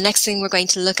 so the next thing we're going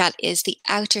to look at is the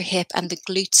outer hip and the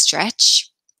glute stretch.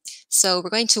 So we're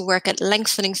going to work at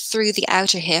lengthening through the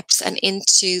outer hips and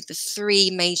into the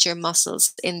 3 major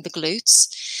muscles in the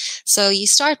glutes. So you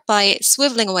start by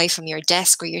swiveling away from your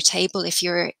desk or your table if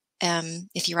you're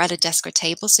at a desk or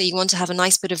table. So you want to have a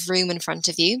nice bit of room in front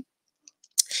of you.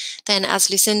 Then, as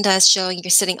Lucinda is showing, you're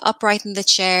sitting upright in the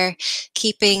chair,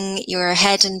 keeping your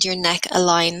head and your neck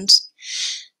aligned.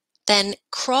 Then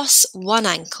cross one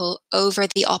ankle over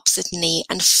the opposite knee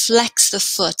and flex the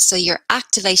foot. So you're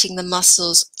activating the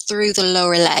muscles through the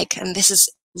lower leg. And this is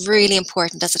really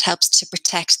important as it helps to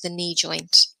protect the knee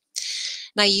joint.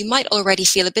 Now, you might already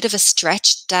feel a bit of a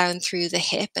stretch down through the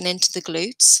hip and into the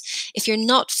glutes. If you're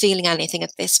not feeling anything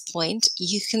at this point,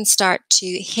 you can start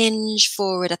to hinge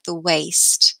forward at the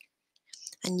waist.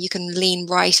 And you can lean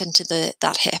right into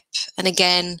that hip. And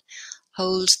again,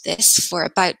 hold this for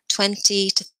about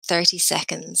 20 to 30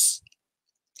 seconds.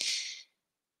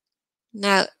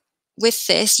 Now, with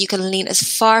this, you can lean as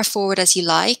far forward as you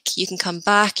like. You can come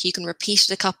back, you can repeat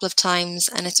it a couple of times,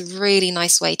 and it's a really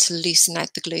nice way to loosen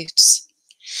out the glutes.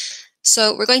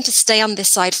 So we're going to stay on this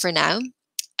side for now.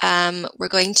 We're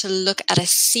going to look at a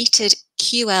seated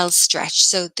QL stretch.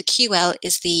 So the QL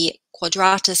is the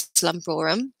quadratus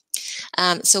lumborum.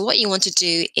 So what you want to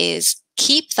do is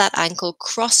keep that ankle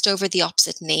crossed over the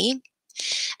opposite knee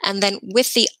And then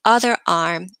with the other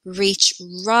arm, reach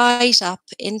right up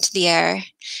into the air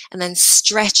and then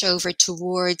stretch over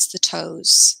towards the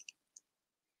toes.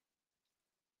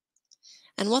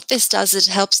 And what this does, it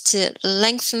helps to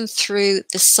lengthen through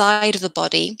the side of the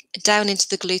body, down into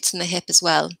the glutes and the hip as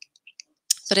well.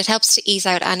 But it helps to ease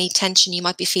out any tension you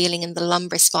might be feeling in the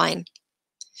lumbar spine.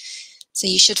 So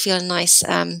you should feel a nice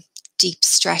deep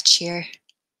stretch here.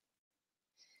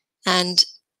 And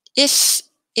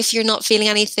if you're not feeling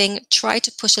anything, try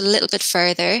to push a little bit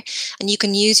further, and you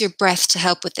can use your breath to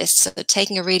help with this. So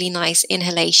taking a really nice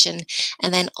inhalation,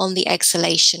 and then on the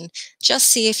exhalation, just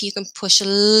see if you can push a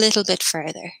little bit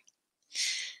further.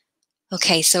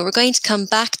 Okay, so we're going to come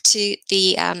back to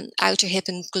the outer hip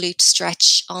and glute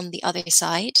stretch on the other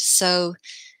side. So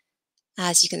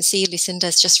as you can see, Lucinda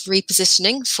is just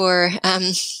repositioning for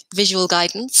visual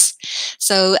guidance.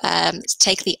 So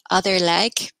take the other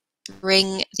leg,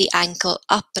 bring the ankle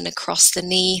up and across the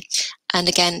knee, and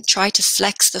again, try to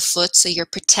flex the foot so you're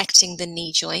protecting the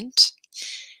knee joint.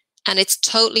 And it's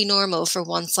totally normal for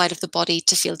one side of the body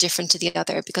to feel different to the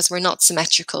other because we're not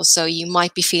symmetrical. So you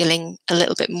might be feeling a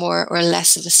little bit more or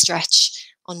less of a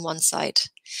stretch on one side.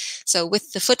 So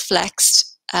with the foot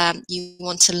flexed, you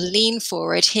want to lean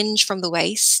forward, hinge from the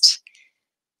waist.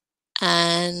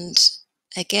 And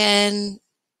again,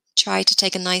 try to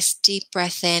take a nice deep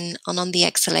breath in, and on the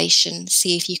exhalation,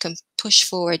 see if you can push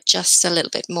forward just a little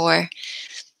bit more.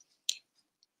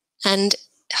 And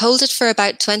hold it for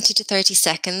about 20 to 30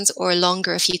 seconds or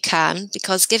longer if you can,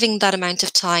 because giving that amount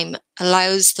of time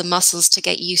allows the muscles to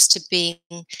get used to being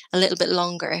a little bit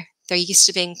longer. They're used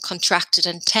to being contracted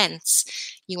and tense.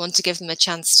 You want to give them a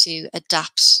chance to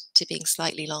adapt to being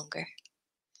slightly longer.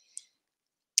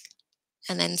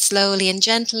 And then slowly and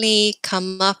gently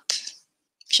come up,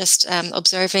 just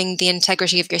observing the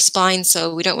integrity of your spine.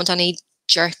 So we don't want any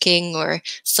jerking or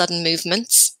sudden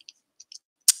movements.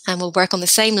 And we'll work on the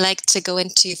same leg to go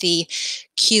into the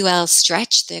QL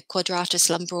stretch, the quadratus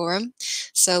lumborum.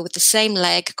 So with the same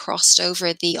leg crossed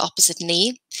over the opposite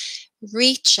knee,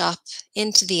 reach up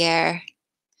into the air,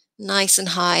 nice and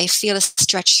high, feel a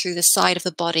stretch through the side of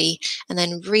the body, and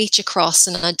then reach across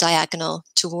in a diagonal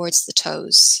towards the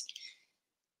toes.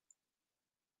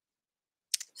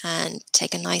 And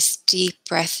take a nice deep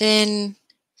breath in.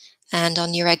 And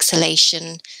on your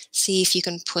exhalation, see if you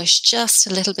can push just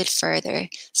a little bit further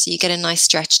so you get a nice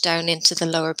stretch down into the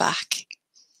lower back.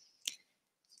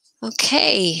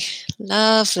 Okay,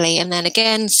 lovely. And then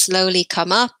again, slowly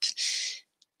come up,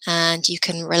 and you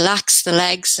can relax the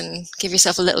legs and give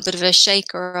yourself a little bit of a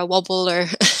shake or a wobble or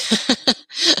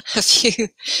a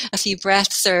few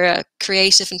breaths or a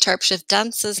creative interpretive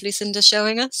dance, as Lucinda's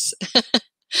showing us.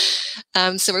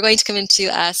 So we're going to come into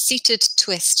a seated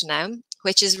twist now,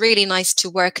 which is really nice to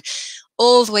work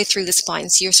all the way through the spine.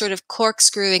 So you're sort of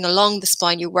corkscrewing along the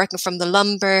spine. You're working from the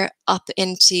lumbar up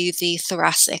into the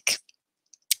thoracic.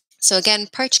 So again,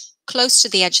 perch close to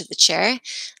the edge of the chair,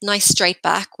 nice straight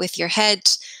back with your head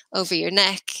over your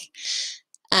neck,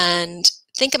 and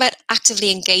think about actively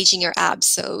engaging your abs.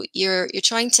 So you're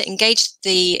trying to engage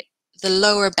the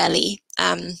lower belly.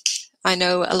 I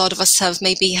know a lot of us have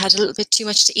maybe had a little bit too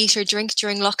much to eat or drink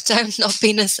during lockdown, not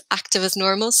being as active as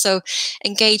normal. So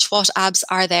engage what abs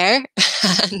are there.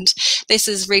 And this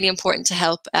is really important to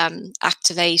help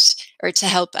activate or to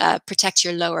help protect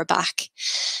your lower back.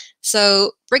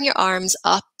 So bring your arms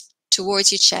up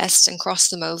towards your chest and cross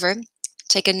them over.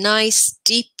 Take a nice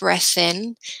deep breath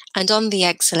in, and on the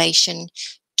exhalation,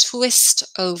 twist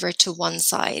over to one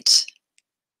side.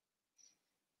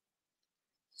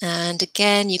 And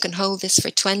again, you can hold this for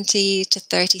 20 to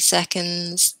 30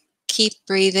 seconds. Keep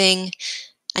breathing,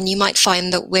 and you might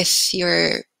find that with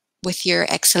your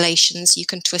exhalations, you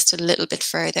can twist it a little bit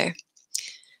further.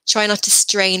 Try not to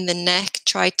strain the neck.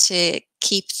 Try to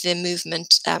keep the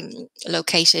movement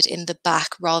located in the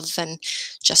back rather than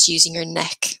just using your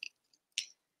neck.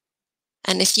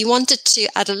 And if you wanted to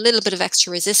add a little bit of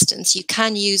extra resistance, you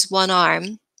can use one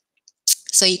arm.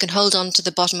 So you can hold on to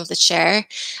the bottom of the chair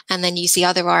and then use the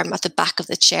other arm at the back of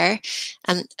the chair,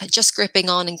 and just gripping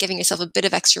on and giving yourself a bit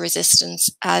of extra resistance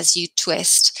as you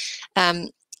twist.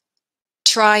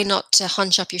 Try not to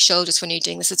hunch up your shoulders when you're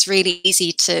doing this. It's really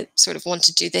easy to sort of want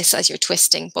to do this as you're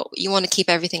twisting, but you want to keep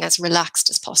everything as relaxed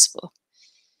as possible.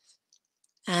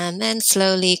 And then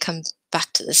slowly come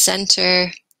back to the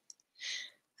center.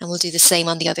 And we'll do the same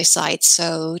on the other side.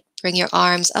 So bring your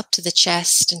arms up to the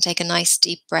chest and take a nice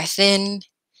deep breath in.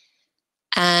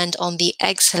 And on the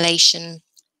exhalation,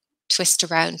 twist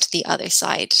around to the other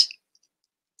side.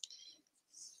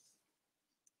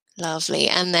 Lovely.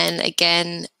 And then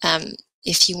again,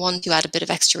 if you want to add a bit of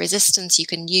extra resistance, you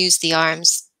can use the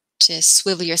arms to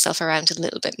swivel yourself around a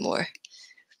little bit more.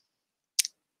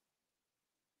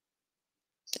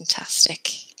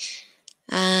 Fantastic.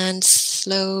 And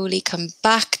slowly come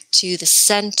back to the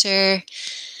center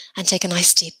and take a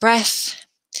nice deep breath.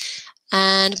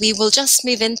 And we will just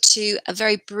move into a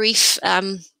very brief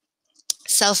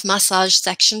self-massage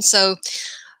section. So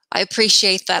I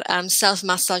appreciate that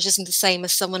self-massage isn't the same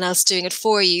as someone else doing it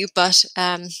for you, but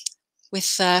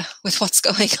with what's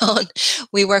going on,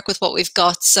 we work with what we've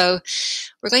got. So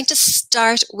we're going to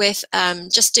start with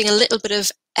just doing a little bit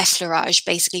of effleurage,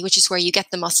 basically, which is where you get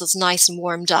the muscles nice and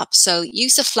warmed up. So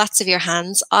use the flats of your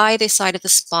hands either side of the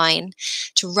spine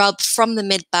to rub from the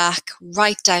mid-back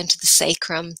right down to the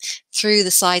sacrum, through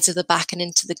the sides of the back and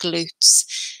into the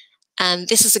glutes. And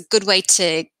this is a good way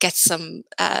to get some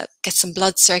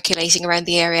blood circulating around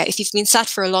the area. If you've been sat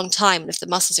for a long time, and if the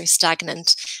muscles are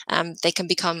stagnant, they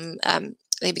become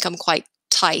quite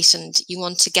tight, and you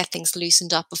want to get things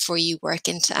loosened up before you work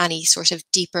into any sort of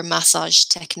deeper massage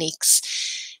techniques.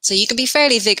 So you can be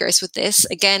fairly vigorous with this.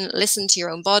 Again, listen to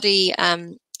your own body.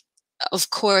 Of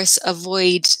course,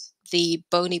 avoid the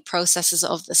bony processes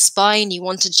of the spine. You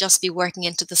want to just be working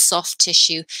into the soft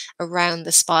tissue around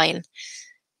the spine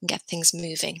and get things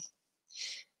moving.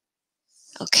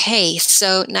 Okay,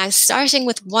 so now starting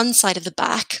with one side of the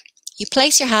back, you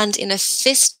place your hand in a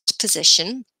fist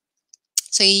position.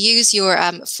 So you use your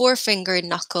forefinger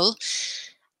knuckle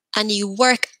and you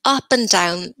work up and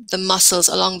down the muscles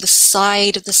along the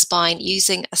side of the spine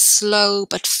using a slow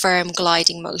but firm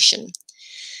gliding motion.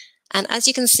 And as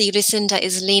you can see, Lucinda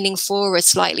is leaning forward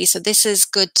slightly. So this is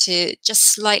good to just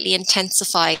slightly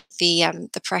intensify the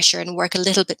pressure and work a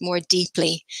little bit more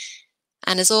deeply.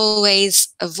 And as always,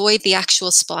 avoid the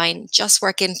actual spine. Just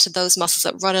work into those muscles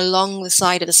that run along the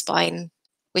side of the spine,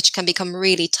 which can become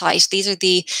really tight. These are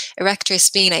the erector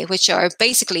spinae, which are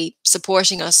basically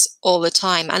supporting us all the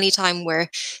time. Anytime we're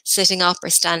sitting up or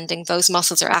standing, those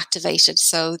muscles are activated,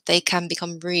 so they can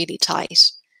become really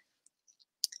tight.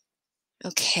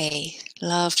 Okay,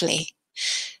 lovely.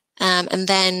 And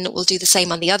then we'll do the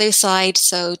same on the other side.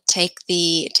 So take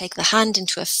the hand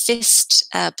into a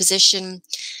fist position,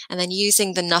 and then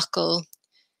using the knuckle,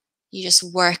 you just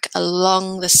work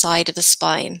along the side of the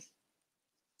spine.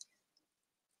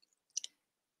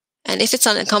 And if it's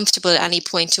uncomfortable at any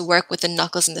point to work with the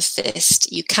knuckles and the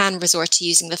fist, you can resort to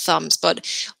using the thumbs, but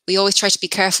we always try to be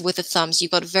careful with the thumbs.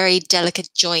 You've got a very delicate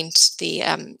joint, the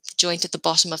joint at the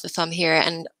bottom of the thumb here,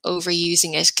 and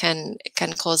overusing it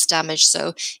can cause damage.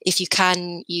 So if you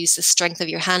can use the strength of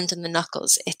your hand and the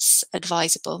knuckles, it's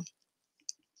advisable.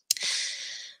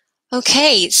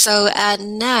 Okay, so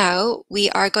now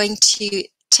we are going to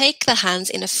take the hands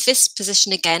in a fist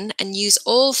position again and use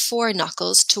all four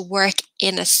knuckles to work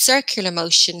in a circular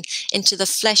motion into the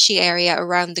fleshy area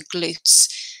around the glutes,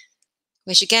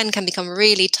 which again can become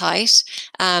really tight.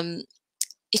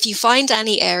 If you find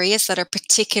any areas that are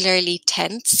particularly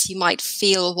tense, you might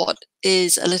feel what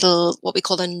is what we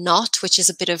call a knot, which is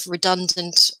a bit of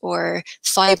redundant or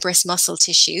fibrous muscle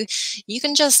tissue. You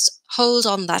can just hold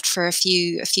on that for a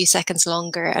few seconds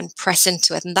longer and press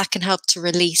into it, and that can help to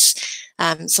release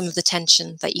some of the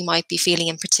tension that you might be feeling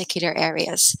in particular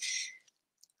areas.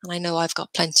 And I know I've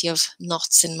got plenty of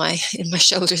knots in my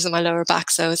shoulders and my lower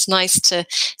back, so it's nice it's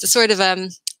a sort of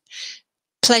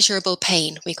pleasurable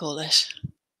pain, we call it.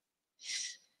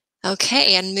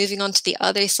 Okay, and moving on to the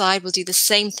other side, we'll do the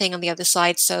same thing on the other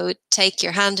side. So take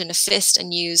your hand in a fist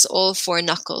and use all four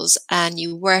knuckles, and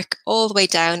you work all the way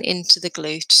down into the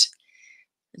glute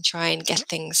and try and get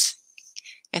things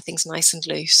nice and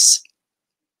loose.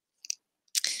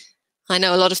 I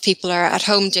know a lot of people are at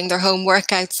home doing their home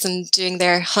workouts and doing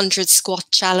their 100 squat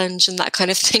challenge and that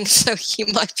kind of thing, so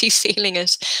you might be feeling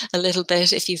it a little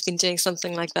bit if you've been doing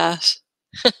something like that.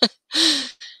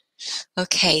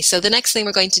 Okay, so the next thing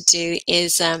we're going to do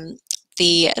is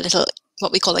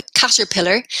what we call a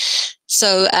caterpillar.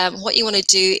 So what you want to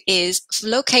do is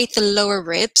locate the lower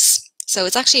ribs. So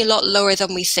it's actually a lot lower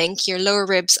than we think. Your lower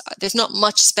ribs, there's not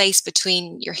much space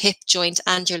between your hip joint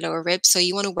and your lower ribs. So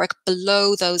you want to work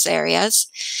below those areas.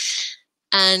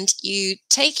 And you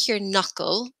take your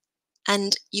knuckle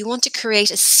and you want to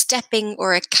create a stepping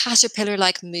or a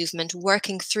caterpillar-like movement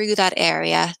working through that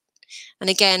area. And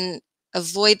again,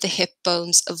 avoid the hip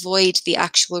bones, avoid the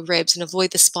actual ribs, and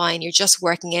avoid the spine. You're just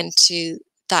working into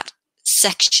that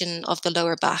section of the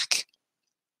lower back.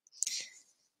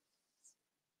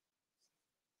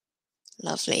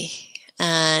 Lovely.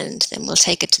 And then we'll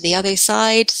take it to the other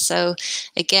side. So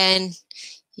again,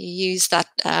 you use that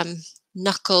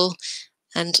knuckle,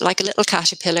 and like a little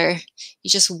caterpillar, you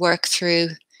just work through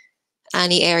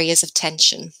any areas of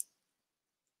tension.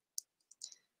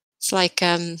 It's like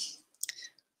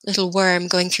little worm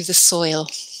going through the soil.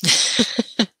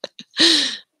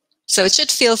 So it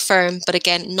should feel firm, but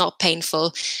again, not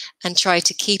painful, and try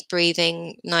to keep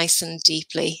breathing nice and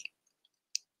deeply.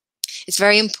 It's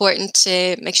very important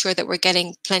to make sure that we're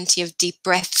getting plenty of deep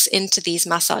breaths into these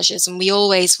massages. And we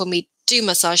always, when we do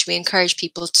massage, we encourage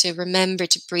people to remember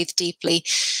to breathe deeply,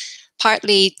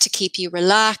 partly to keep you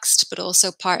relaxed, but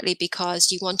also partly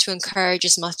because you want to encourage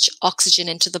as much oxygen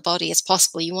into the body as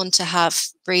possible. You want to have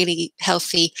really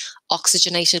healthy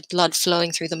oxygenated blood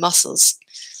flowing through the muscles.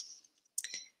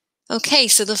 Okay,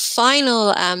 so the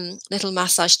final little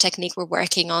massage technique we're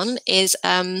working on is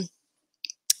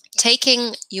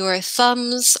taking your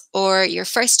thumbs or your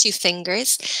first 2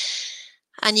 fingers,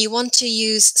 and you want to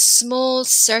use small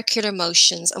circular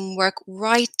motions and work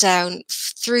right down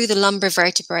through the lumbar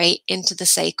vertebrae into the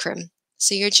sacrum.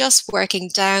 So you're just working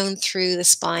down through the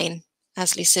spine,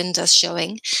 as Lucinda's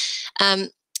showing.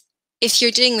 If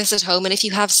you're doing this at home, and if you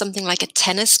have something like a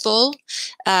tennis ball,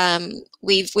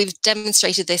 we've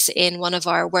demonstrated this in one of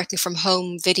our working from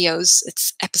home videos.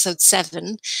 It's episode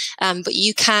 7. But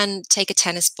you can take a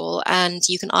tennis ball and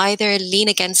you can either lean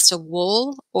against a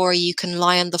wall or you can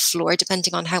lie on the floor,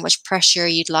 depending on how much pressure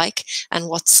you'd like and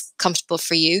what's comfortable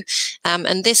for you.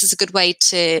 And this is a good way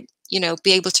to,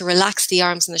 be able to relax the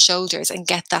arms and the shoulders and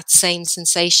get that same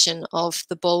sensation of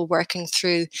the ball working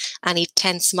through any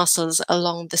tense muscles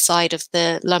along the side of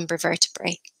the lumbar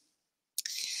vertebrae.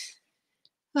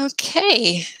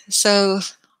 Okay, so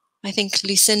I think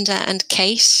Lucinda and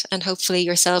Kate, and hopefully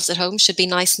yourselves at home, should be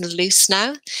nice and loose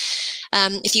now.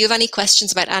 If you have any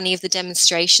questions about any of the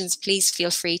demonstrations, please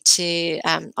feel free to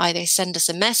either send us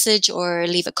a message or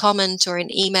leave a comment or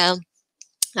an email.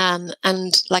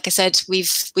 And like I said,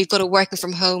 we've got a working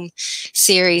from home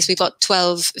series. We've got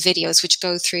 12 videos which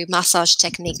go through massage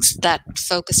techniques that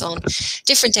focus on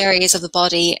different areas of the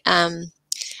body and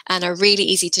are really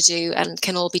easy to do and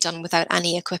can all be done without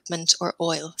any equipment or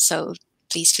oil. So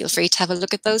please feel free to have a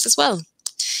look at those as well.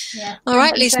 Yeah. All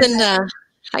right, Lucinda,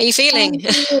 how are you feeling?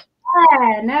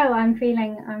 Yeah, no, I'm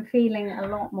feeling a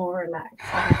lot more relaxed,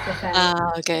 I have to say.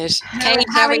 Oh, good. Kate,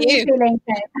 how are you feeling,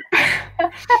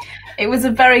 Kate? It was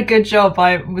a very good job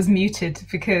I was muted,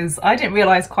 because I didn't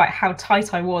realise quite how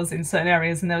tight I was in certain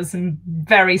areas, and there was some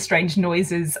very strange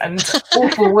noises and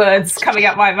awful words coming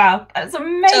out my mouth. That's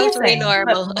amazing. Totally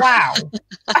normal. Wow.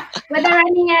 Were there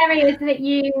any areas that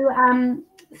you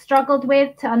struggled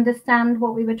with to understand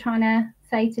what we were trying to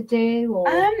say to do? Or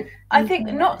I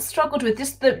think not struggled with,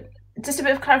 just a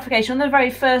bit of clarification on the very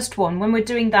first one, when we're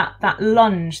doing that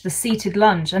lunge, the seated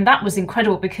lunge, and that was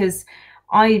incredible, because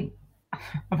I've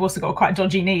also got quite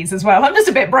dodgy knees as well. I'm just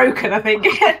a bit broken, I think.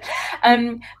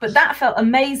 But that felt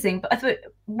amazing. But I thought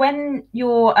when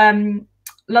you're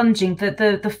lunging,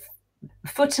 the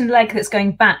foot and leg that's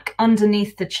going back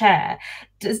underneath the chair,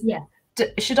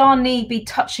 should our knee be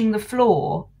touching the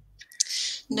floor?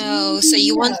 No, so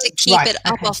you want to keep it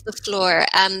up okay. off the floor.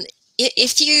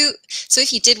 If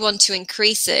you did want to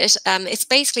increase it,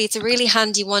 it's a really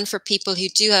handy one for people who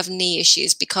do have knee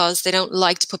issues, because they don't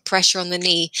like to put pressure on the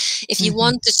knee. If you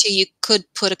wanted to, you could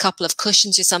put a couple of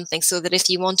cushions or something, so that if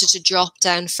you wanted to drop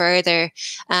down further,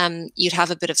 you'd have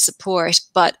a bit of support.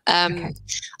 But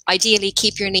ideally,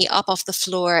 keep your knee up off the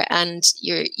floor, and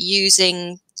you're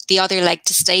using the other leg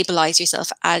to stabilize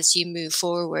yourself as you move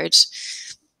forward.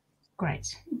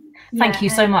 Great. Thank you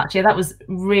so much. Yeah, that was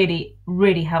really,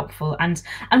 really helpful. And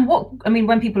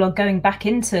when people are going back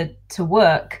into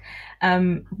work,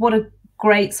 what a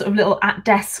great sort of little at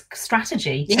desk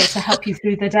strategy to help you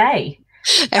through the day.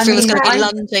 Everyone's going to be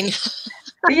lunging.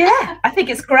 Yeah, I think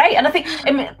it's great. And I think,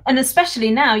 and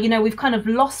especially now, we've kind of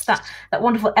lost that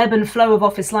wonderful ebb and flow of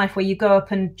office life, where you go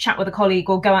up and chat with a colleague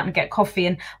or go out and get coffee.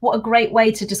 And what a great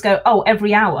way to just go,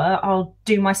 every hour I'll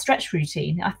do my stretch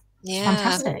routine.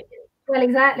 Fantastic. Well,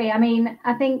 exactly. I mean,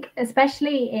 I think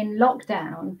especially in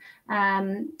lockdown,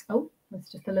 there's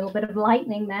just a little bit of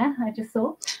lightning there, I just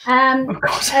saw. So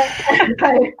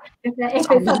if it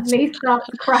suddenly starts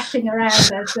crashing around,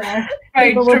 as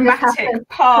very dramatic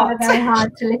part. Very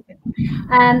hard to listen.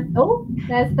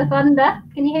 There's the thunder.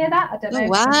 Can you hear that? I don't know.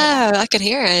 Wow, I can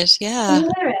hear it. Yeah. Can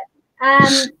you hear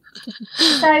it?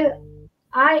 So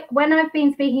when I've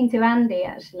been speaking to Andy,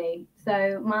 actually,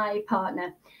 so my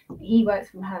partner, he works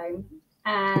from home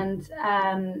and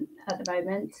at the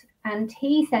moment, and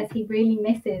he says he really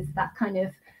misses that kind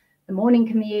of the morning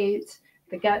commute,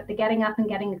 the getting up and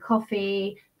getting a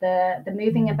coffee, the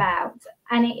moving about.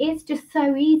 And it is just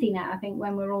so easy now, I think,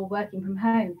 when we're all working from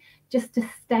home, just to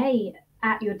stay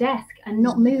at your desk and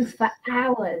not move for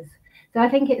hours. So I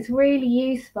think it's really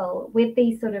useful with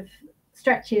these sort of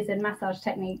stretches and massage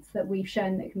techniques that we've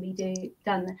shown that can be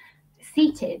done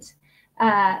seated,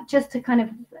 just to kind of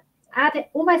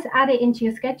almost add it into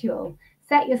your schedule.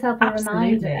 Set yourself a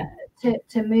reminder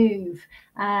to move,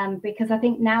 because I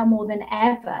think now more than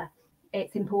ever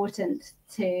it's important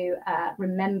to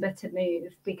remember to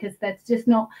move, because there's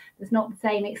not the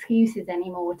same excuses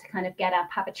anymore to kind of get up,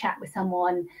 have a chat with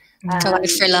someone, go out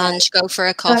for lunch, go for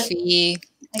a coffee,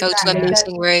 go to a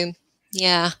meeting room.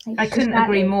 Yeah, I couldn't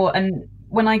agree more. And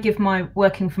when I give my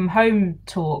working from home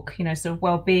talk, you know, sort of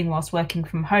well-being whilst working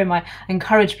from home, I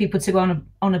encourage people to go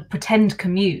on a pretend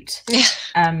commute,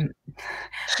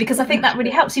 because I think that really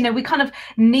helps. You know, we kind of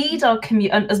need our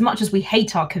commute, as much as we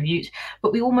hate our commute,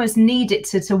 but we almost need it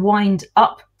to wind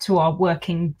up to our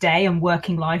working day and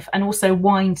working life, and also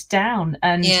wind down.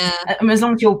 And as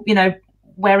long as you're, you know,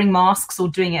 wearing masks or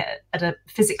doing it at a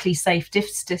physically safe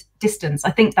distance,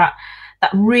 I think that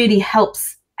really help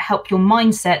your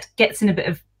mindset, gets in a bit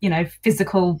of, you know,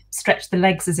 physical stretch the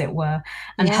legs, as it were,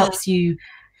 and helps you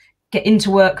get into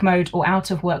work mode or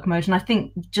out of work mode. And I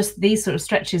think just these sort of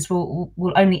stretches will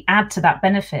only add to that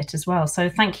benefit as well. So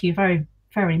thank you very,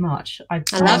 very much. I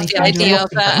love the idea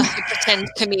of a pretend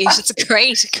commute. It's a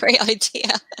great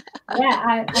idea. Yeah,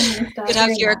 I'm you could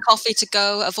have your coffee to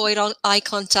go, avoid eye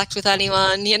contact with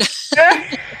anyone, you know.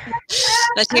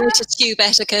 Adhere to tube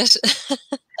etiquette.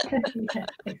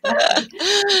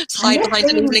 Hide behind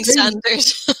an Evening Standard.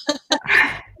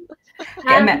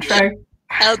 Get a metro.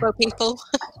 Elbow people.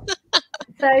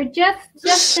 So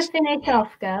just to finish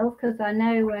off, girls, because I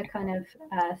know we're kind of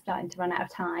starting to run out of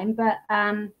time, but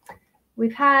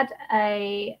we've had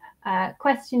a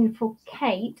question for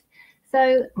Kate.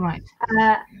 So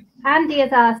Andy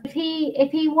has asked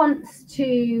if he wants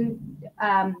to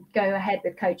go ahead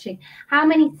with coaching, how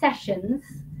many sessions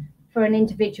for an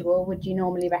individual would you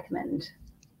normally recommend?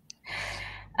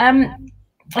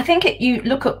 I think you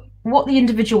look at what the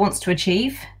individual wants to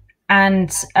achieve, and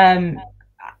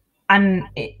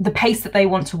the pace that they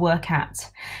want to work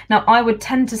at. Now, I would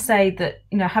tend to say that,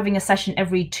 you know, having a session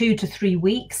every 2 to 3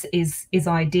 weeks is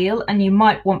ideal, and you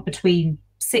might want between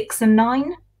 6 and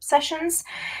 9 sessions.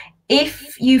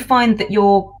 If you find that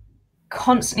you're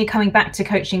constantly coming back to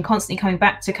coaching,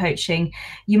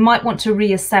 you might want to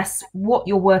reassess what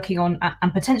you're working on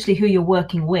and potentially who you're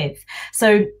working with.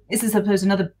 So this is, I suppose,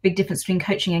 another big difference between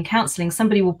coaching and counselling.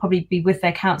 Somebody will probably be with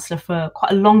their counsellor for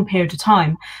quite a long period of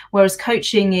time, whereas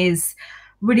coaching is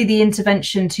really the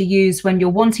intervention to use when you're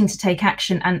wanting to take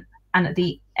action, and at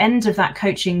the end of that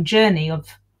coaching journey of,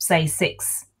 say,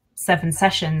 6, 7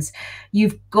 sessions,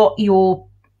 you've got your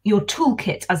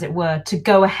toolkit, as it were, to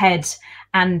go ahead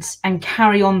and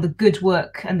carry on the good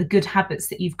work and the good habits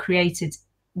that you've created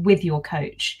with your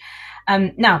coach.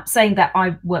 Now, saying that,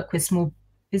 I work with small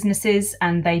businesses,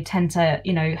 and they tend to,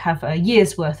 you know, have a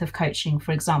year's worth of coaching,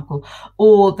 for example,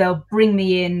 or they'll bring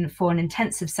me in for an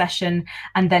intensive session,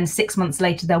 and then 6 months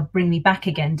later they'll bring me back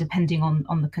again, depending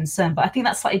on the concern. But I think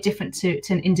that's slightly different to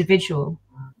an individual.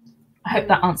 I hope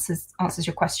that answers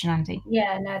your question, Andy.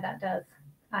 Yeah, no, that does.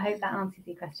 I hope that answers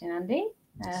your question, Andy.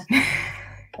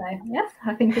 So yes,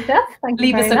 I think it does. Thank you.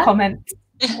 Leave us a comment.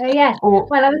 Yeah. Well,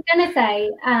 I was going to say,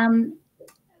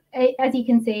 as you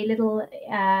can see, little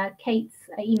Kate's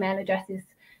email address is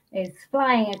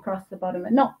flying across the bottom.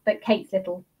 Not that Kate's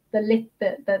little, the email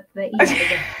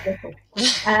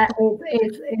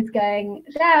is going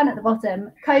down at the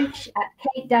bottom.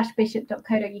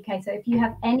 coach@kate-bishop.co.uk. So if you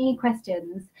have any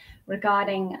questions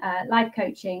regarding live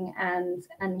coaching and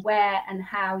where and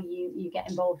how you get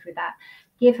involved with that,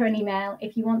 give her an email.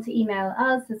 If you want to email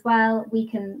us as well, we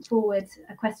can forward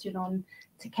a question on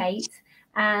to Kate.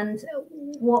 And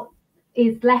what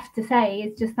is left to say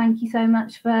is just thank you so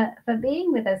much for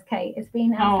being with us, Kate. It's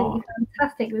been absolutely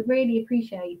fantastic. We really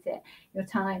appreciate it, your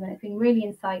time, and it's been really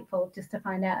insightful just to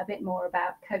find out a bit more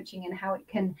about coaching and how it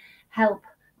can help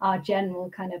our general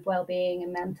kind of well-being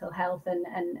and mental health,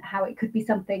 and how it could be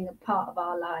something part of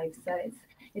our lives. So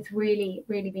it's really,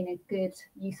 really been a good,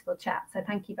 useful chat. So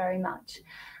thank you very much.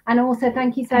 And also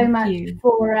thank you so much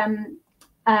for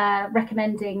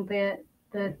recommending the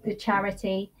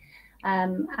charity.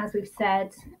 As we've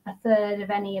said, 1/3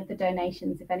 of any of the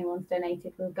donations, if anyone's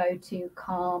donated, will go to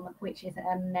Calm, which is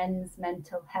a men's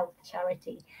mental health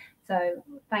charity. So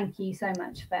thank you so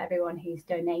much for everyone who's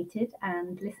donated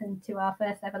and listened to our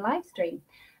first ever live stream.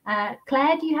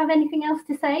 Claire, do you have anything else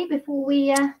to say before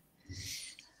we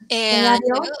and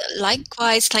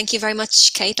likewise, thank you very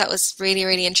much, Kate. That was really,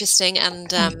 really interesting, and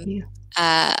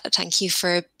thank you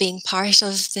for being part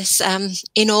of this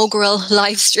inaugural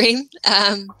live stream.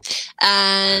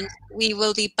 And we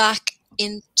will be back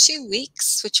in 2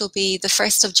 weeks, which will be the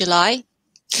 1st of July.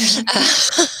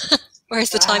 where's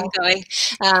the time going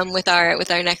with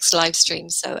our next live stream.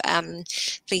 So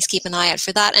please keep an eye out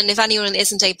for that. And if anyone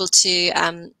wasn't able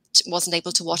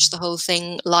to watch the whole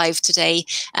thing live today,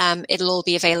 it'll all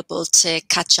be available to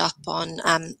catch up on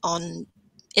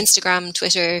Instagram,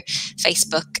 Twitter,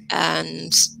 Facebook,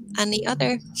 and any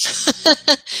other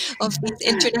of these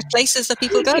internet places that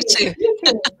people go to.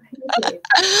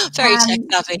 Very tech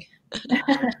savvy.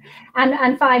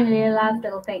 And finally, a last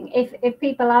little thing: if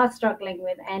people are struggling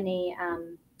with any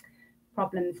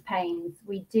problems, pains,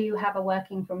 we do have a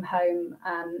working from home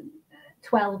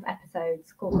 12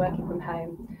 episodes called Working from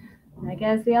Home. There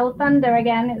goes the old thunder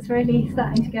again. It's really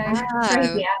starting to go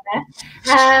crazy out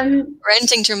there.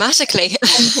 Renting dramatically.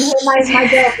 my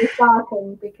dog is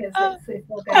barking because it's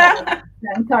all going on. So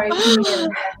I'm sorry, it's been a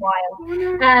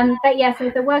while. But yeah, so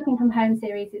the Working from Home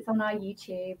series, it's on our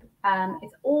YouTube.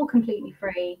 It's all completely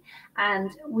free,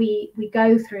 and we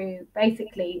go through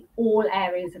basically all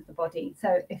areas of the body.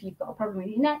 So if you've got a problem with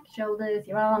your neck, shoulders,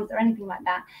 your arms, or anything like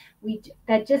that,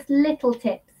 they're just little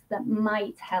tips that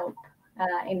might help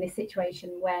in this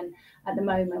situation when at the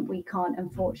moment we can't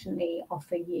unfortunately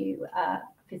offer you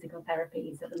physical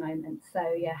therapies at the moment.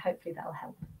 So yeah, hopefully that'll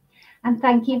help. And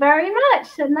thank you very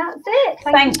much. And that's it.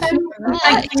 Thank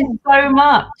you so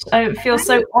much. I feel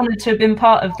so honoured to have been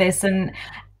part of this, and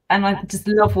I just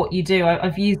love what you do.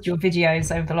 I've used your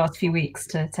videos over the last few weeks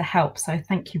to help. So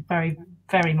thank you very,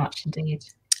 very much indeed.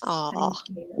 Oh,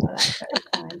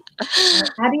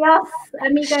 adios,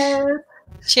 amigos.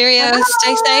 Cheerio. Bye.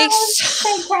 Stay safe.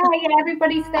 Take care. Yeah,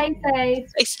 everybody stay safe.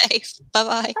 Stay safe.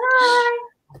 Bye-bye. Bye.